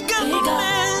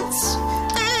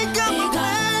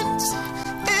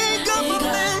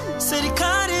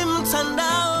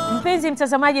 Mpenzi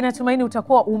mtazamaji, natumaini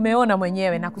utakuwa umeona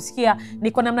mwenyewe na kusikia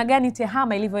ni kwa namna gani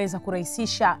TEHAMA ilivyoweza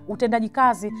kurahisisha utendaji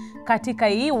kazi katika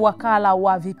hii wakala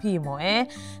wa vipimo.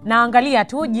 Na angalia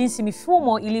tu jinsi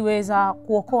mifumo iliweza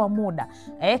kuokoa muda.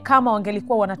 Kama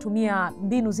wangelikuwa wanatumia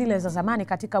mbinu zile za zamani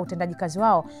katika utendaji kazi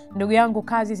wao, ndugu yangu,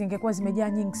 kazi zingekuwa zimejaa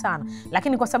nyingi sana.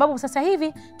 Lakini kwa sababu sasa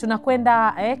hivi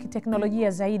tunakwenda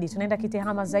kiteknolojia zaidi, tunaenda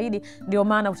kitehama zaidi, ndio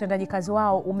maana utendaji kazi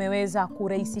wao umeweza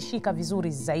kurahisishika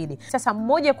vizuri zaidi. Sasa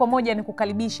moja kwa moja ni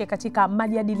kukaribishe katika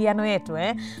majadiliano yetu,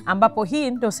 ambapo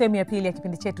hii ndio sehemu ya pili ya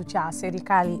kipindi chetu cha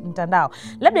Serikali Mtandao.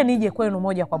 Labda nije kwenu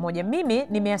moja kwa moja. Mimi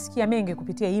nimeyasikia mengi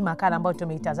kupitia hii makala ambayo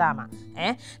tumeitazama,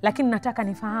 lakini nataka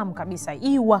nifahamu kabisa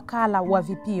hii wakala wa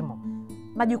vipimo,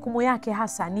 majukumu yake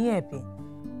hasa ni yapi?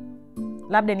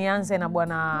 Labda nianze na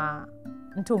Bwana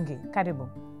Mtungi, karibu.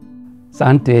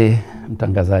 Asante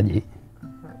mtangazaji.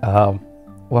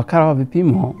 Wakala wa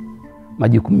vipimo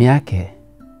majukumu yake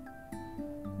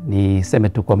niseme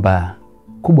tu kwamba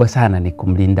kubwa sana ni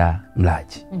kumlinda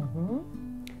mlaji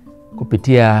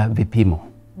kupitia vipimo.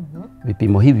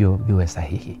 Vipimo hivyo viwe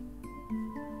sahihi.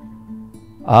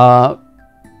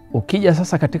 Ukija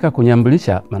sasa katika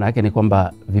kunyambulisha, maana yake ni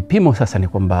kwamba vipimo sasa ni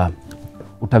kwamba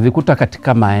utavikuta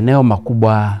katika maeneo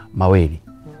makubwa mawili.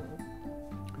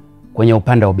 Kwenye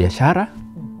upande wa biashara,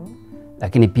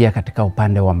 lakini pia katika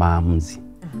upande wa maamuzi.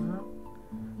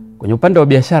 Kwenye upande wa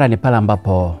biashara ni pale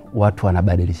ambapo watu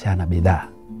wanabadilishana bidhaa.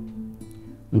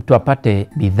 Mtu apate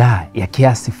bidhaa ya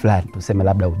kiasi fulani, tuseme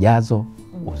labda ujazo,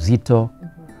 uzito,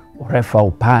 urefu au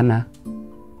upana,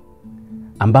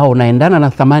 ambao unaendana na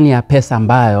thamani ya pesa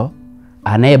ambayo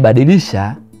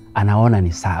anayebadilisha anaona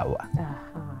ni sawa.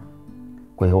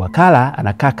 Kwa hiyo wakala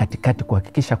anakaa katikati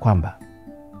kuhakikisha kwamba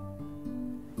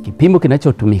kipimo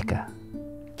kinachotumika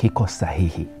kiko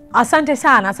sahihi. Asante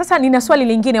sana. Sasa nina swali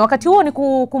lingine. Wakati huo ni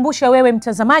kukumbusha wewe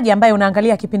mtazamaji ambaye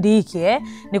unaangalia kipindi hiki,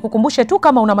 ni kukumbushe tu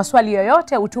kama una maswali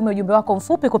yoyote, utume ujumbe wako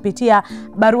mfupi kupitia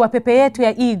barua pepe yetu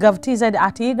ya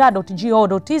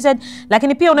egovtz@ega.go.tz,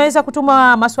 lakini pia unaweza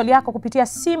kutuma maswali yako kupitia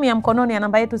simu ya mkononi ya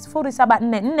namba yetu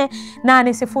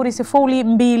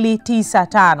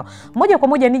 0744800295. Moja kwa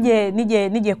moja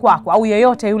nije kwako, au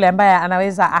yeyote yule ambaye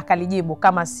anaweza akalijibu.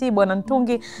 Kama si Bwana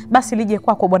Ntungi, basi lije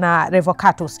kwako Bwana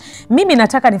Revocatus. Mimi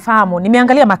nataka nifahamu,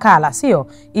 nimeangalia makala, sio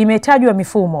imetajwa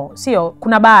mifumo, sio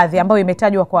kuna baadhi ambayo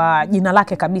imetajwa kwa jina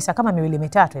lake kabisa kama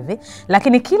 2-3 hivi,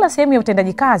 lakini kila sehemu ya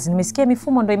utendaji kazi nimesikia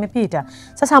mifumo ndio imepita.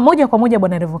 Sasa moja kwa moja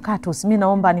Bwana Revocatus, mimi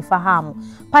naomba nifahamu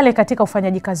pale katika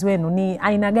ufanyaji kazi wenu ni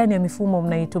aina gani ya mifumo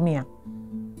mnaitumia?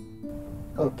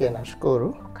 Okay,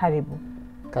 nashukuru. Karibu.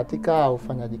 Katika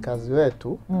ufanyaji kazi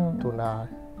wetu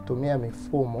tunatumia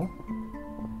mifumo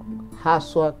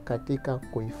haswa katika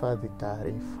kuhifadhi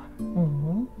taarifa.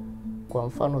 Kwa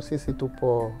mfano sisi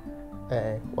tupo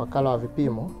wakala wa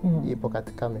vipimo ipo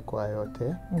katika mikoa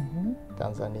yote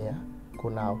Tanzania.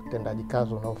 Kuna utendaji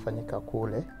kazi unaofanyika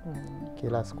kule.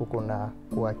 Kila siku kuna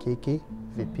kuhakiki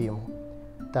vipimo.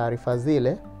 Taarifa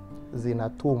zile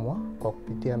zinatumwa kwa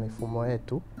kupitia mifumo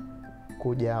yetu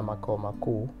kuja makao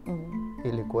makuu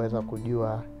ili kuweza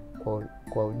kujua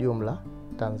kwa ujumla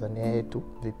Tanzania yetu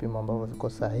vipimo ambavyo viko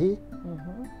sahihi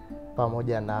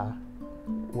pamoja na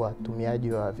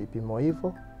watumiaji wa vipimo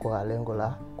hivyo kwa lengo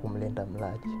la kumlinda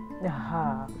mlaji.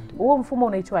 Huo mfumo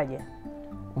unaitwaje?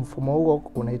 Mfumo huo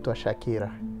unaitwa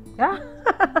Shakira.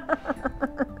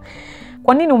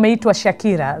 Kwa nini umeitwa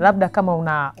Shakira? Labda kama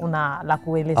una la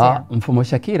kuelezea. Mfumo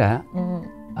Shakira,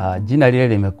 jina lile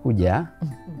limekuja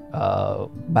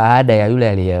baada ya yule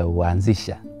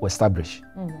aliyeuanzisha, establish,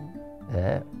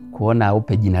 kuona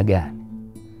upe jina gani.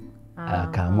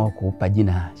 Akaamua kuupa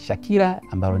jina Shakira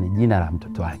ambalo ni jina la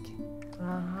mtoto wake.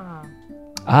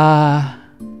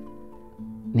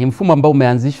 Ni mfumo ambao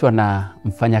umeanzishwa na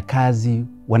mfanyakazi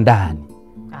wa ndani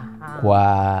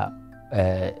kwa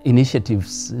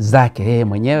initiatives zake yeye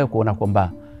mwenyewe, kuona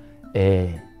kwamba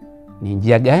ni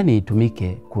njia gani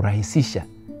itumike kurahisisha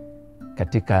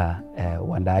katika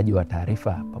uandaaji wa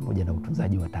taarifa pamoja na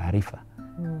utunzaji wa taarifa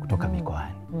kutoka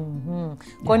mikoani.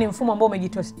 Kwa ni mfumo ambao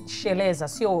umejitosheleza,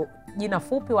 sio jina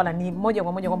fupi wala ni moja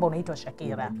kwa moja kwamba unaitwa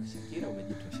Shakira.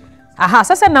 Aha,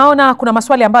 sasa naona kuna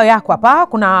maswali ambayo yako hapa.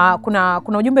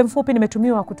 Kuna ujumbe mfupi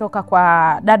nimetumiwa kutoka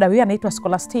kwa dada huyu anaitwa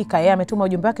Scholastica. Yeye ametuma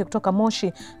ujumbe wake kutoka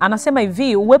Moshi. Anasema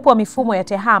hivi, uwepo wa mifumo ya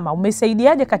TEHAMA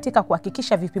umesaidiaje katika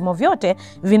kuhakikisha vipimo vyote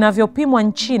vinavyopimwa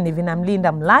nchini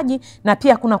vinamlinda mlaji na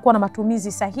pia kunakuwa na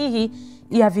matumizi sahihi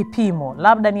ya vipimo?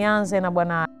 Labda nianze na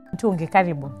Bwana Mtungi,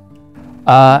 karibu.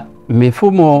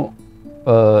 Mifumo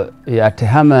ya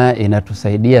TEHAMA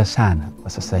inatusaidia sana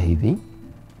kwa sasa hivi,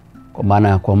 kwa maana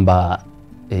ya kwamba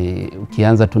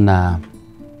ukianza tuna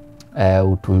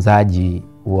utunzaji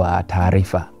wa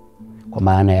taarifa kwa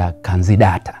maana ya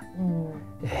kanzidata.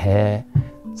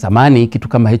 Zamani kitu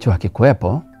kama hicho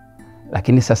hakikuwepo,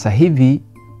 lakini sasa hivi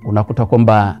unakuta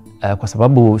kwamba kwa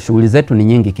sababu shughuli zetu ni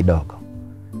nyingi kidogo,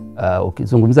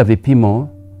 ukizungumza vipimo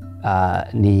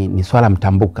ni swala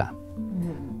mtambuka,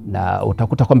 na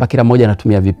utakuta kwamba kila mmoja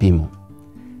anatumia vipimo,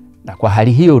 na kwa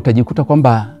hali hiyo utajikuta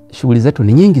kwamba shughuli zetu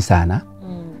ni nyingi sana,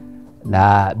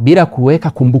 na bila kuweka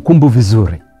kumbukumbu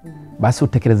vizuri, basi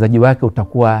utekelezaji wake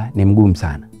utakuwa ni mgumu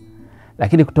sana.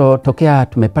 Lakini kutokea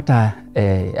tumepata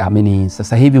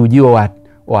sasa hivi ujio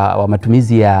wa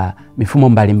matumizi ya mifumo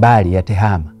mbalimbali ya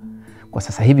TEHAMA, kwa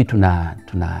sasa hivi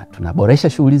tunaboresha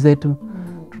shughuli zetu,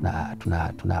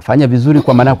 tunafanya vizuri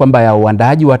kwa maana kwamba ya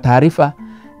uandaaji wa taarifa,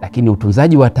 lakini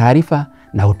utunzaji wa taarifa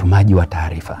na utumaji wa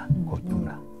taarifa kwa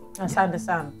ujumla. Asante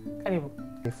sana. Karibu.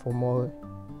 Mfumo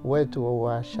wetu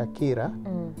wa Shakira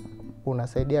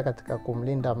unasaidia katika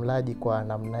kumlinda mlaji kwa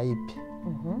namna ipi?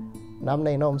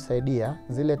 Namna inayomsaidia,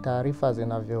 zile taarifa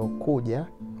zinavyokuja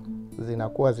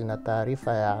zinakuwa zina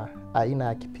taarifa ya aina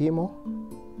ya kipimo,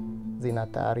 zina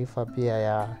taarifa pia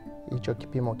ya hicho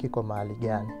kipimo kiko mahali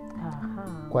gani.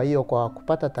 Kwa hiyo kwa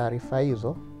kupata taarifa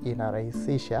hizo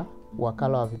inarahisisha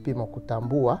wakala wa vipimo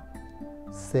kutambua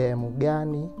sehemu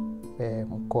gani,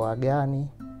 mkoa gani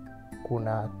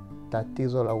kuna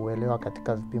tatizo la uelewa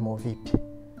katika vipimo vipi.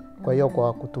 Kwa hiyo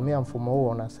kwa kutumia mfumo huo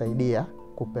unasaidia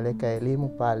kupeleka elimu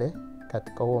pale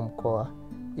katika huo mkoa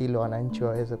ili wananchi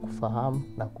waweze kufahamu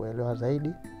na kuelewa zaidi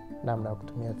namna ya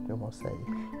kutumia vipimo sahihi.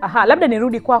 Labda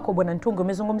nirudi kwako Bwana Ntungi,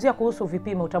 umezungumzia kuhusu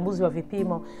vipimo, utambuzi wa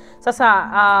vipimo.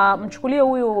 Sasa mchukulie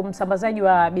huyu msambazaji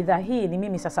wa bidhaa hii ni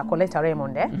mimi sasa Coleta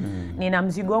Raymond, nina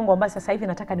mzigo wangu ambao sasa hivi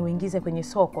nataka niuingize kwenye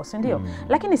soko, si ndio?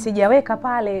 Lakini sijaweka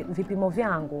pale vipimo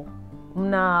vyangu.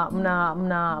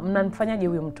 Mnamfanyaje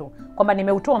huyu mtu kwamba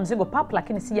nimeutoa mzigo pap,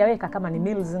 lakini sijaweka kama ni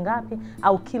mils ngapi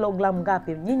au kilogram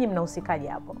ngapi? Nyinyi mnahusikaje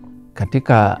hapo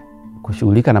katika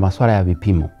kushughulika na masuala ya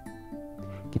vipimo?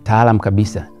 Kitaalam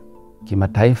kabisa,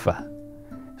 kimataifa,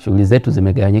 shughuli zetu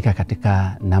zimegawanyika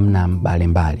katika namna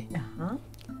mbalimbali.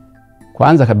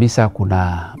 Kwanza kabisa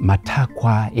kuna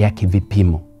matakwa ya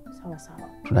kivipimo. Sawa sawa.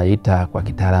 Tunaita kwa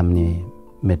kitaalam ni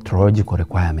metrological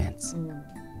requirements.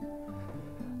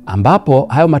 Ambapo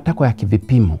hayo matakwa ya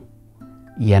kivipimo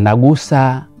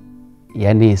yanagusa,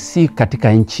 yani si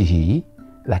katika nchi hii,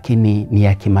 lakini ni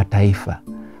ya kimataifa.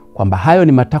 Kwamba hayo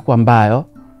ni matakwa ambayo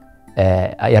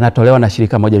yanatolewa na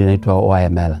shirika moja linaitwa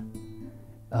WMA.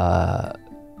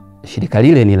 Shirika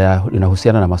lile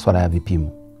linahusiana na masuala ya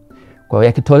vipimo. Kwa hiyo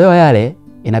yakitolewa yale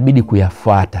inabidi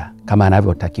kuyafuata kama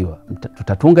yanavyotakiwa.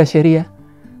 Tutatunga sheria,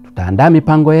 tutaandaa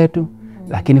mipango yetu,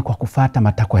 lakini kwa kufuata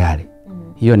matakwa yale.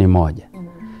 Hiyo ni moja.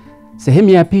 Sehemu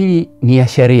ya pili ni ya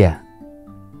sheria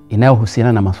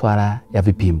inayohusiana na masuala ya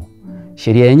vipimo.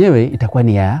 Sheria yenyewe itakuwa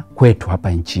ni ya kwetu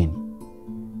hapa nchini,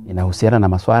 inahusiana na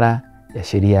masuala ya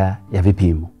sheria ya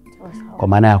vipimo. Kwa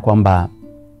maana ya kwamba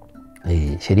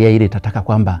sheria ile itataka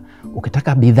kwamba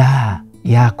ukitaka bidhaa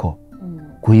yako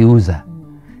kuiuza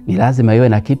ni lazima iwe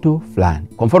na kitu fulani.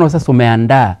 Kwa mfano sasa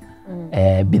umeandaa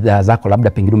bidhaa zako, labda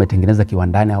pengine umetengeneza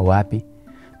kiwandani au wapi,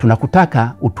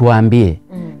 tunakutaka utuambie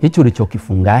hicho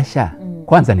ulichokifungasha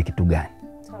kwanza ni kitu gani?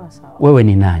 Wewe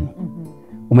ni nani?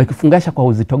 Umekifungasha kwa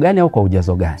uzito gani au kwa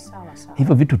ujazo gani?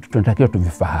 Hivyo vitu tunatakiwa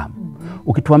tuvifahamu.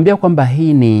 Ukituambia kwamba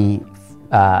hii ni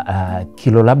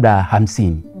kilo labda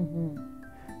 50,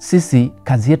 sisi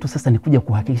kazi yetu sasa ni kuja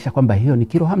kuhakikisha kwamba hiyo ni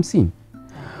kilo 50.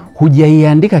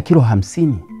 Hujaiandika kilo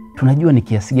 50, tunajua ni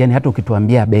kiasi gani hata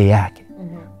ukituambia bei yake.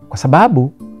 Kwa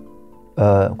sababu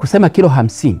kusema kilo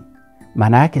 50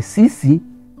 maana yake sisi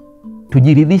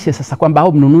tujiridhishe sasa kwamba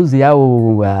au mnunuzi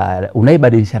au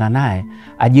unaibadilishana naye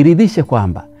ajiridhishe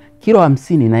kwamba kilo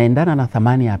 50 inaendana na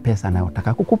thamani ya pesa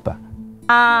anayotaka kukupa.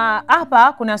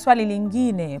 Hapa kuna swali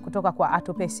lingine kutoka kwa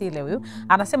Atopesile huyu.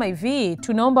 Anasema hivi,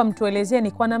 tunaomba mtuelezee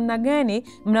ni kwa namna gani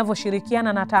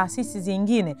mnavyoshirikiana na taasisi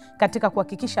zingine katika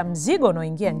kuhakikisha mzigo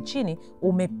unaoingia nchini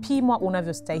umepimwa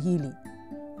unavyostahili,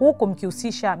 huku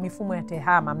mkihusisha mifumo ya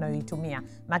TEHAMA mnayoitumia.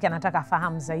 Maana anataka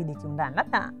afahamu zaidi kiundani.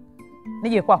 Labda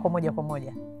nije kwako moja kwa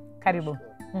moja. Karibu.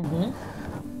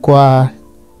 Kwa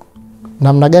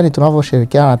namna gani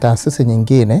tunavyoshirikiana na taasisi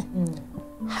nyingine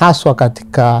haswa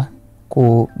katika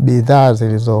bidhaa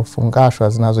zilizofungashwa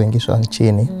zinazoingishwa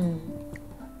nchini.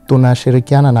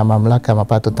 Tunashirikiana na Mamlaka ya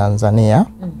Mapato Tanzania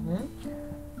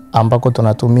ambako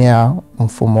tunatumia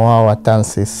mfumo wao wa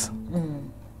Taasisi.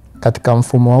 Katika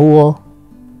mfumo huo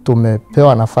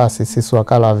tumepewa nafasi sisi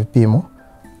wakala wa vipimo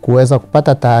kuweza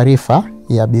kupata taarifa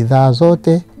ya bidhaa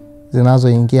zote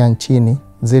zinazoingia nchini,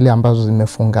 zile ambazo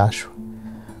zimefungashwa.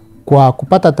 Kwa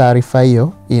kupata taarifa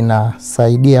hiyo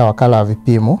inasaidia wakala wa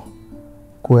vipimo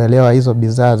kuelewa hizo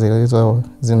bidhaa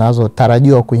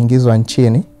zinazotarajiwa kuingizwa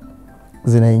nchini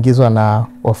zinaingizwa na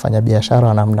wafanyabiashara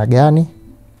wa namna gani,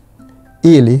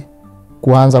 ili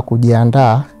kuanza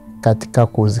kujiandaa katika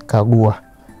kuzikagua.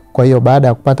 Kwa hiyo baada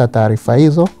ya kupata taarifa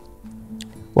hizo,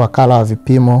 wakala wa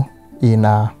vipimo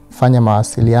inafanya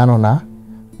mawasiliano na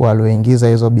walioingiza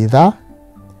hizo bidhaa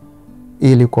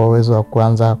ili kwa uwezo wa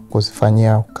kuanza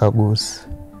kuzifanyia ukaguzi.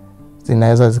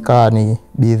 Zinaweza zikawa ni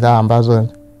bidhaa ambazo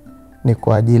ni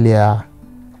kwa ajili ya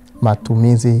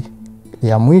matumizi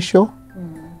ya mwisho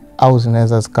au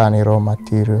zinaweza zikawa ni raw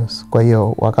materials. Kwa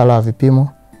hiyo wakala wa vipimo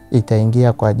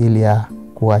itaingia kwa ajili ya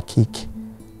kuhakiki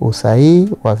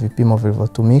usahihi wa vipimo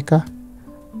vilivyotumika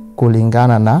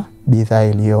kulingana na bidhaa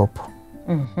iliyopo.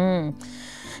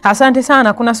 Asante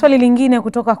sana. Kuna swali lingine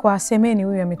kutoka kwa Semeni,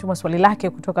 huyu ametuma swali lake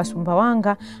kutoka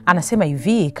Sumbawanga. Anasema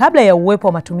hivi, kabla ya uwepo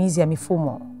wa matumizi ya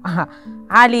mifumo,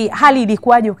 hali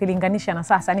ilikuwaje ukilinganisha na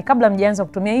sasa? Ni kabla mjaanza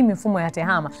kutumia hii mifumo ya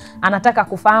TEHAMA. Anataka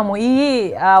kufahamu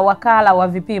hii wakala wa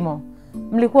vipimo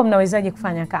mlikuwa mnawezaje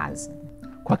kufanya kazi?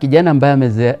 Kwa kijana ambaye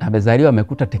amezaliwa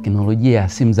amekuta teknolojia ya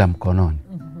simu za mkononi.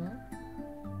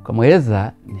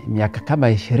 Kumweleza miaka kama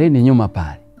 20 nyuma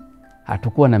pale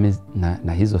hatukuwa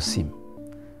na hizo simu.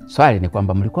 Swali ni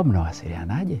kwamba mlikuwa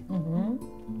mnawasilianaje?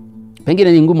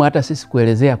 Pengine ni ngumu hata sisi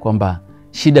kuelezea kwamba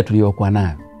shida tuliyokuwa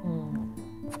nayo.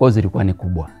 Of course ilikuwa ni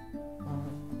kubwa.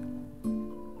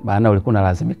 Maana ulikuwa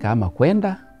unalazimika ama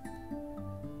kwenda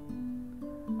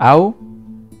au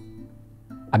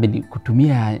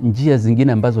kutumia njia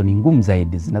zingine ambazo ni ngumu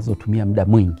zaidi zinazotumia muda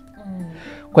mwingi.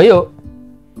 Kwa hiyo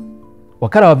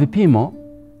wakala wa vipimo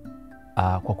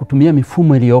kwa kutumia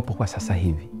mifumo iliyopo kwa sasa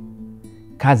hivi,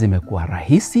 kazi imekuwa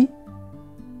rahisi,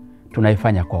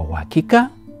 tunaifanya kwa uhakika,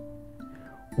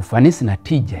 ufanisi na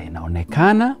tija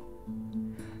inaonekana,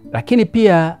 lakini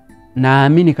pia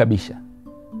naamini kabisa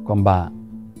kwamba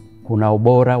kuna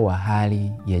ubora wa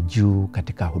hali ya juu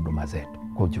katika huduma zetu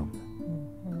kwa ujumla.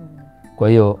 Kwa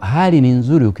hiyo hali ni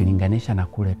nzuri ukilinganisha na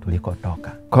kule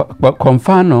tulikotoka. Kwa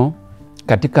mfano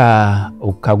katika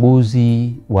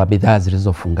ukaguzi wa bidhaa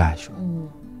zilizofungashwa.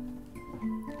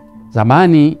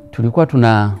 Zamani tulikuwa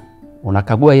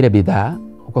unakagua ile bidhaa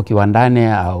huko kiwandani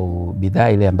au bidhaa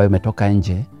ile ambayo imetoka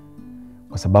nje,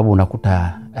 kwa sababu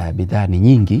unakuta bidhaa ni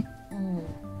nyingi.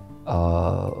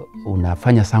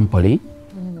 Unafanya sampling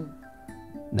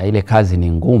na ile kazi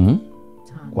ni ngumu,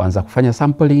 kuanza kufanya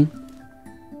sampling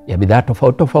ya bidhaa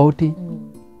tofauti tofauti,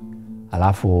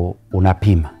 alafu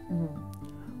unapima.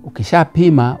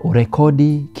 Ukishapima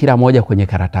urekodi kila moja kwenye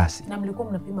karatasi. Na mlikuwa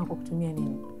mnapima kwa kutumia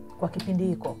nini kwa kipindi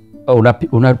hiko?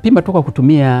 Unapima tu kwa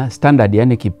kutumia standard,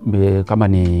 yani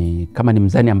kama ni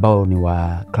mzani ambao ni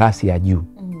wa klasi ya juu.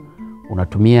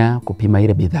 Unatumia kupima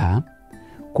ile bidhaa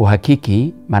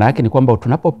kuhakiki. Maana yake ni kwamba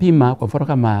tunapopima kwa mfano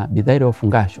kama bidhaa ile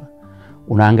iliyofungashwa,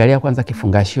 unaangalia kwanza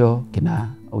kifungashio kina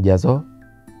ujazo,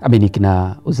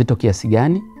 kina uzito kiasi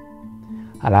gani,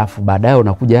 alafu baadaye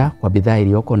unakuja kwa bidhaa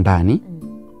iliyoko ndani,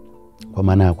 kwa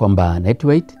maana kwamba net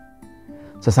weight.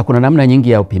 Sasa kuna namna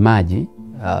nyingi ya upimaji,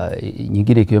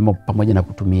 nyingine ikiwemo pamoja na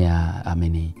kutumia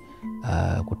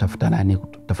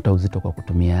kutafuta uzito kwa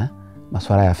kutumia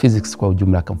masuala ya physics kwa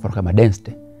ujumla, kwa mfano kama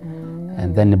density.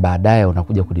 And then baadaye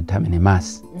unakuja kudetermine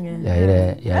mass ya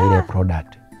ile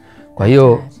product. Kwa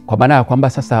hiyo kwa maana kwamba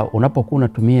sasa unapokuwa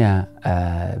unatumia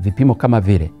vipimo kama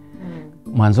vile,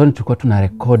 mwanzoni tulikuwa tuna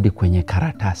rekodi kwenye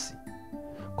karatasi.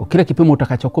 Kwa kile kipimo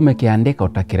utakachokuwa ukiandika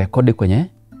utakirekodi kwenye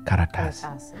karatasi.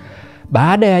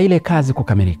 Baada ya ile kazi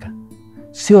kukamilika,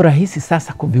 sio rahisi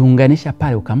sasa kuviunganisha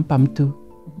pale ukampa mtu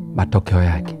matokeo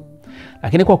yake.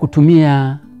 Lakini kwa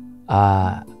kutumia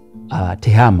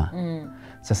TEHAMA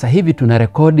sasa hivi tuna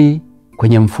rekodi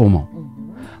kwenye mfumo.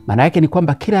 Maana yake ni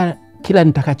kwamba kila kila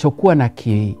nitakachokuwa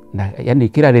yani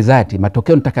kila result,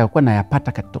 matokeo nitakayokuwa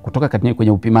nayapata kutoka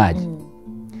kwenye upimaji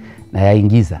na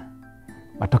yaingiza.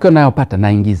 Matokeo nayopata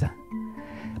naingiza.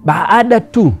 Baada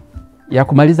tu ya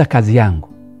kumaliza kazi yangu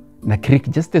na click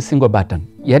just a single button,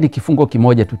 yani kifungo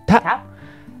kimoja tu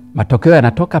matokeo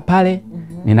yanatoka pale.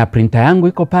 Nina printer yangu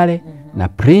iko pale na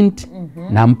print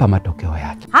nampa matokeo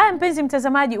yake. Haya, mpenzi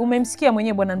mtazamaji, umemsikia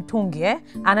mwenyewe Bwana Mtungi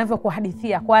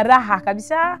anavyokuhadithia kwa raha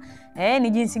kabisa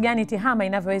ni jinsi gani TEHAMA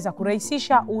inavyoweza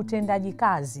kurahisisha utendaji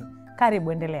kazi.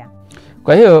 Karibu, endelea.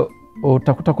 Kwa hiyo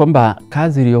utakuta kwamba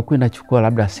kazi iliyokuwa inachukua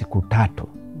labda siku 3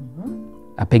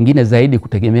 na pengine zaidi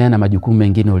kutegemea na majukumu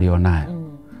mengine ulionayo.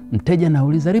 Mteja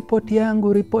nauliza ripoti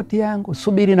yangu,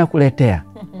 subiri na kuletea.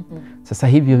 Sasa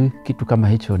hivyo kitu kama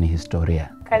hicho ni historia.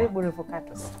 Karibu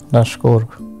Revocatus. Nashukuru.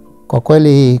 Kwa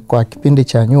kweli kwa kipindi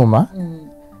cha nyuma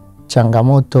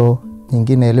changamoto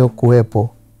nyingine iliyokuwepo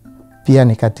pia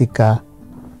ni katika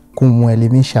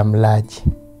kumwelimisha mlaji.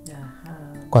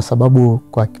 Kwa sababu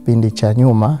kwa kipindi cha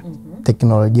nyuma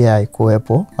teknolojia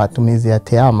haikuwepo, matumizi ya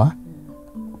TEHAMA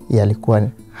yalikuwa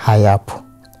hayapo.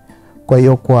 Kwa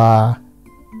hiyo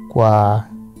kwa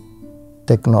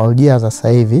teknolojia za sasa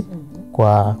hivi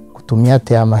kwa kutumia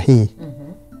TEHAMA hii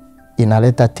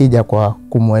inaleta tija kwa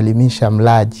kumwelimisha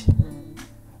mlaji.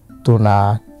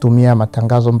 Tunatumia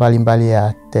matangazo mbalimbali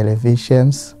ya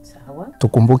televisions.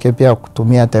 Tukumbuke pia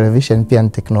kutumia television pia ni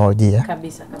teknolojia.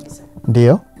 Kabisa.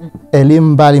 Ndio. Elimu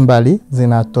mbalimbali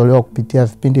zinatolewa kupitia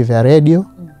vipindi vya radio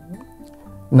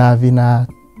na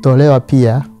vinatolewa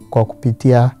pia kwa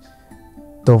kupitia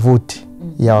tovuti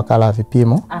ya Wakala wa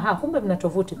Vipimo. Kumbe mna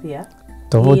tovuti pia.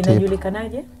 Tovuti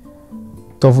inajulikanaje?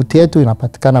 Tovuti yetu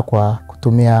inapatikana kwa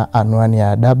kutumia anwani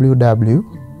ya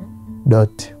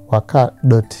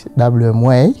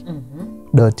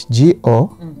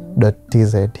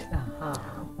www.wma.go.tz.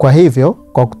 Kwa hivyo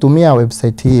kwa kutumia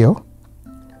website hiyo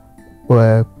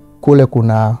kule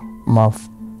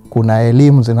kuna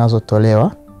elimu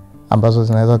zinazotolewa ambazo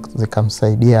zinaweza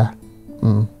zikamsaidia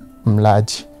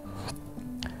mlaji.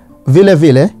 Vile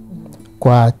vile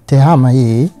kwa TEHAMA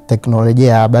hii,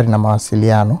 teknolojia ya habari na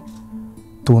mawasiliano,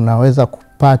 tunaweza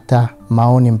kupata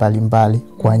maoni mbalimbali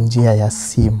kwa njia ya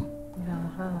simu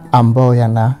ambayo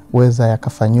yanaweza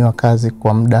yakafanywa kazi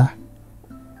kwa muda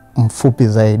mfupi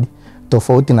zaidi,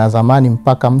 tofauti na zamani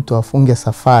mpaka mtu afunge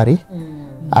safari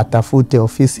atafute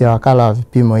ofisi ya Wakala wa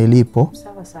Vipimo ilipo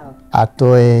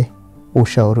atoe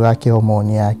ushauri wake au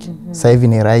maoni yake. Sasa hivi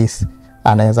ni rahisi,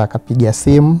 anaweza akapiga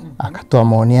simu akatoa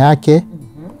maoni yake,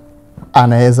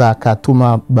 anaweza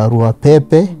akatuma barua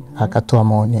pepe akatoa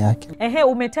maoni yake.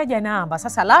 Umetaja namba.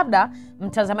 Sasa labda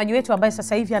mtazamaji wetu ambaye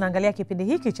sasa hivi anaangalia kipindi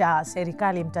hiki cha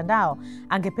Serikali Mtandao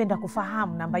angependa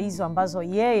kufahamu namba hizo ambazo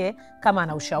yeye kama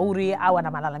ana ushauri au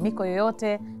ana malalamiko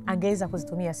yoyote angeweza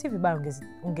kuzitumia, si vibaya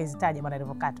ungezitaja Bwana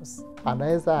Revocatus.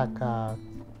 Anaweza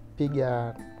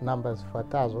akapiga namba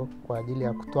zifuatazo kwa ajili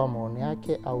ya kutoa maoni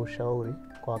yake au ushauri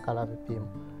kwa Wakala wa Vipimo.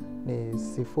 Ni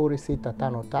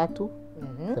 0653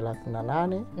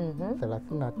 38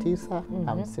 39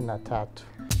 53.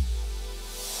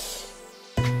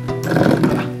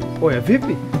 Oya,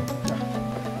 vipi?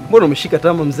 Mbona umeshika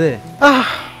tama mzee?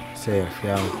 Safi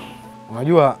yangu.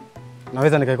 Unajua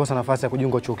naweza nikaikosa nafasi ya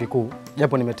kujiunga chuo kikuu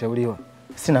japo nimeteuliwa.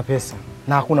 Sina pesa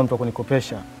na hakuna mtu wa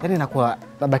kunikopesha. Yaani nakuwa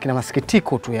nabaki na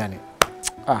masikitiko tu yani.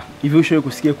 Hivi ushawahi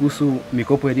kusikia kuhusu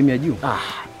mikopo ya elimu ya juu?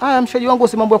 Mshaji wangu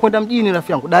si mambo ya kwenda mjini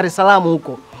rafiki yangu. Dar es Salaam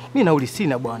huko. Mimi nauli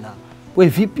sina bwana. We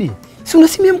vipi? Si una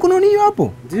simu ya mkononi hiyo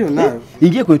hapo? Ndio nayo.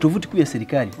 Ingia kwenye tovuti kuu ya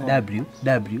serikali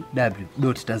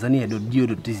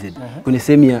www.tanzania.go.tz. Kwenye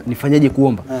sehemu ya nifanyaje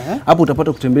kuomba. Hapo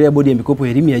utapata kutembelea bodi ya mikopo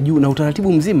ya elimu ya juu na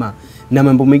utaratibu mzima na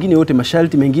mambo mengine yote,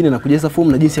 masharti mengine na kujaza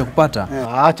fomu na jinsi ya kupata.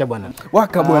 Acha bwana.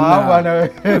 Waka bwana.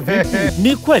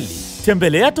 Ni kweli,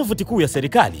 tembelea tovuti kuu ya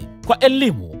serikali kwa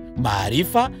elimu,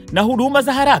 maarifa na huduma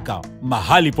za haraka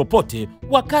mahali popote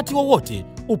wakati wowote.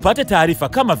 Upate taarifa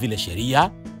kama vile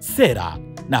sheria, sera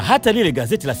na hata lile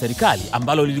gazeti la serikali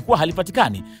ambalo lilikuwa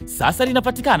halipatikani sasa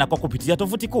linapatikana kwa kupitia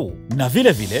tovuti kuu, na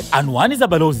vile vile anwani za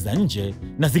balozi za nje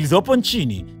na zilizopo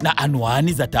nchini na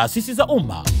anwani za taasisi za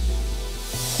umma.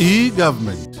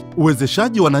 E-government,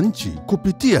 uwezeshaji wananchi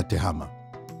kupitia TEHAMA.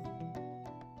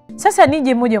 Sasa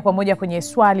nije moja kwa moja kwenye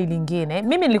swali lingine.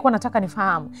 Mimi nilikuwa nataka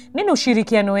nifahamu nini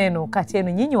ushirikiano wenu kati yenu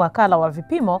nyinyi Wakala wa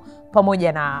Vipimo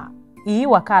pamoja na hii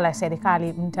Wakala ya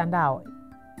Serikali Mtandao.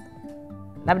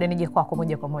 Labda nije kwako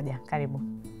moja kwa moja. Karibu.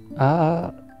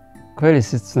 Kweli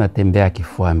sisi tunatembea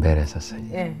kifua mbele sasa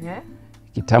hivi.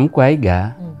 Kitamko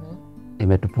aiga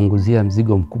imetupunguzia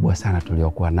mzigo mkubwa sana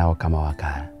tuliokuwa nao kama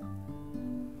wakala.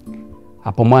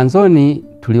 Hapo mwanzoni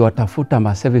tuliwatafuta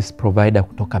ma service provider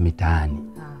kutoka mitaani.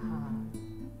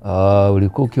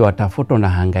 ulikuwa ukiwatafuta na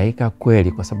hangaika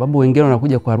kweli, kwa sababu wengine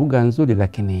wanakuja kwa lugha nzuri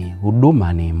lakini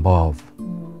huduma ni mbovu.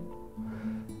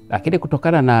 Lakini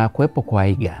kutokana na kuwepo kwa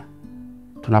IGA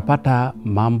tunapata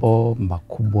mambo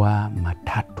makubwa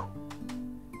matatu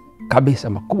kabisa,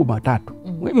 makubwa matatu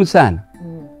muhimu sana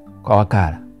kwa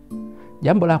wakala.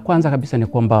 Jambo la kwanza kabisa ni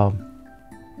kwamba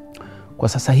kwa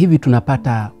sasa hivi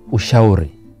tunapata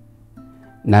ushauri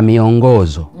na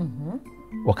miongozo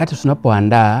wakati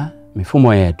tunapoandaa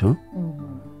mifumo yetu,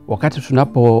 wakati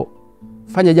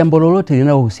tunapofanya jambo lolote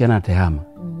linalohusiana na TEHAMA.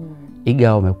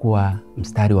 IGA wamekuwa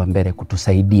mstari wa mbele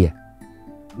kutusaidia.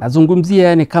 Nazungumzia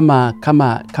yani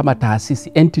kama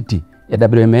taasisi, entity ya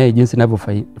WMA, jinsi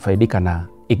inavyofaidika na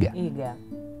IGA.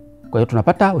 Kwa hiyo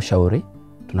tunapata ushauri,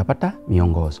 tunapata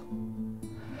miongozo.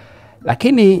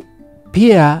 Lakini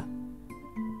pia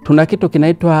tuna kitu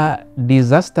kinaitwa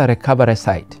disaster recovery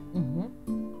site.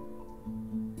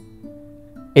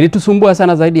 Ilitusumbua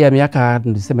sana zaidi ya miaka,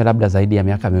 niseme labda zaidi ya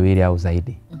miaka 2 au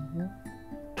zaidi.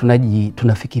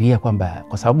 Tunafikiria kwamba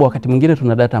kwa sababu wakati mwingine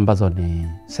tuna data ambazo ni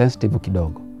sensitive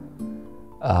kidogo,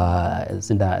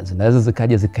 zinaweza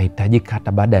zikaja zikahitajika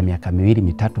hata baada ya miaka 2,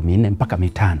 3, 4 mpaka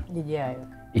 5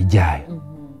 ijayo.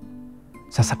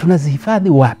 Sasa tunazihifadhi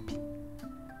wapi?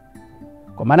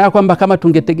 Kwa maana ya kwamba kama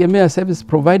tungetegemea service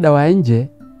provider wa nje,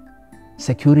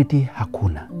 security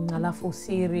hakuna. Alafu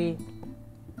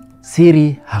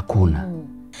siri hakuna.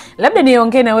 Labda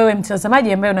niongee na wewe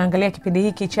mtazamaji ambaye unaangalia kipindi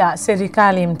hiki cha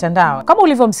Serikali Mtandao. Kama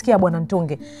ulivyomsikia Bwana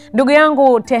Ntunge, ndugu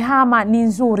yangu, TEHAMA ni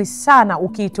nzuri sana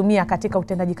ukiitumia katika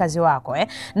utendaji kazi wako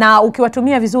na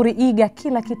ukiwatumia vizuri IGA,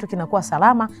 kila kitu kinakuwa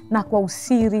salama na kwa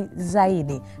usiri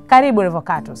zaidi. Karibu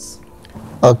Revocatus.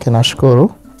 Okay,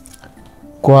 nashukuru.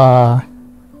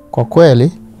 Kwa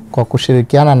kweli kwa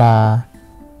kushirikiana na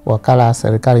Wakala wa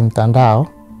Serikali Mtandao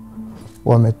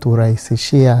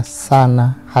wameturahisishia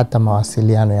sana hata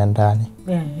mawasiliano ya ndani.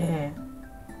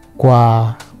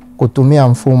 Kwa kutumia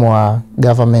mfumo wa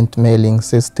government mailing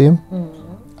system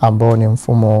ambao ni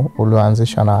mfumo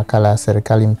ulioanzishwa na Wakala wa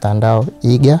Serikali Mtandao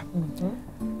IGA,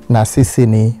 na sisi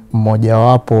ni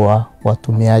mmojawapo wa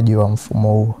watumiaji wa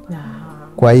mfumo huo.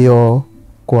 Kwa hiyo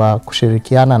kwa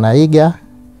kushirikiana na IGA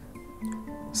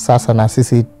sasa na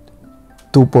sisi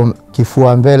tupo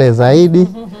kifua mbele zaidi,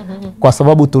 kwa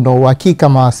sababu tuna uhakika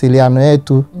mawasiliano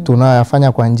yetu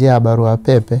tunayoyafanya kwa njia ya barua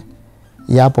pepe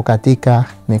yapo katika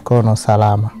mikono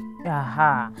salama.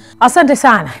 Asante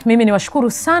sana. Mimi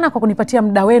niwashukuru sana kwa kunipatia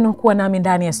muda wenu kuwa nami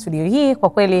ndani ya studio hii. Kwa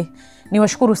kweli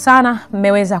niwashukuru sana,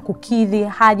 mmeweza kukidhi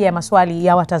haja ya maswali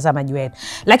ya watazamaji wetu.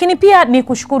 Lakini pia ni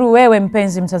kushukuru wewe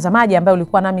mpenzi mtazamaji ambaye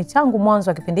ulikuwa nami tangu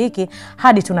mwanzo wa kipindi hiki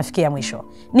hadi tunafikia mwisho.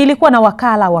 Nilikuwa na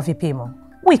wakala wa vipimo.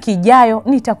 Wiki ijayo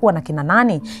nitakuwa na kina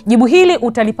nani? Jibu hili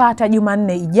utalipata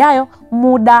Jumanne ijayo,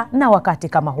 muda na wakati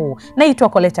kama huu. Naitwa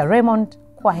Coleta Raymond.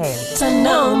 Kwa heri.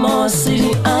 Mtandao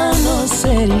mawasiliano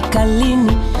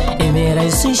serikalini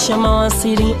imerahisisha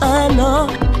mawasiliano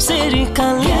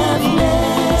serikalini.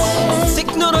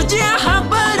 Teknolojia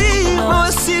habari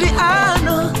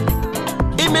mawasiliano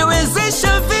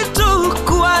imewezesha vitu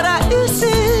kuwa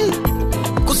rahisi,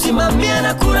 kusimamia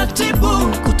na kuratibu,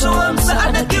 kutoa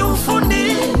msaada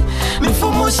kiufundi.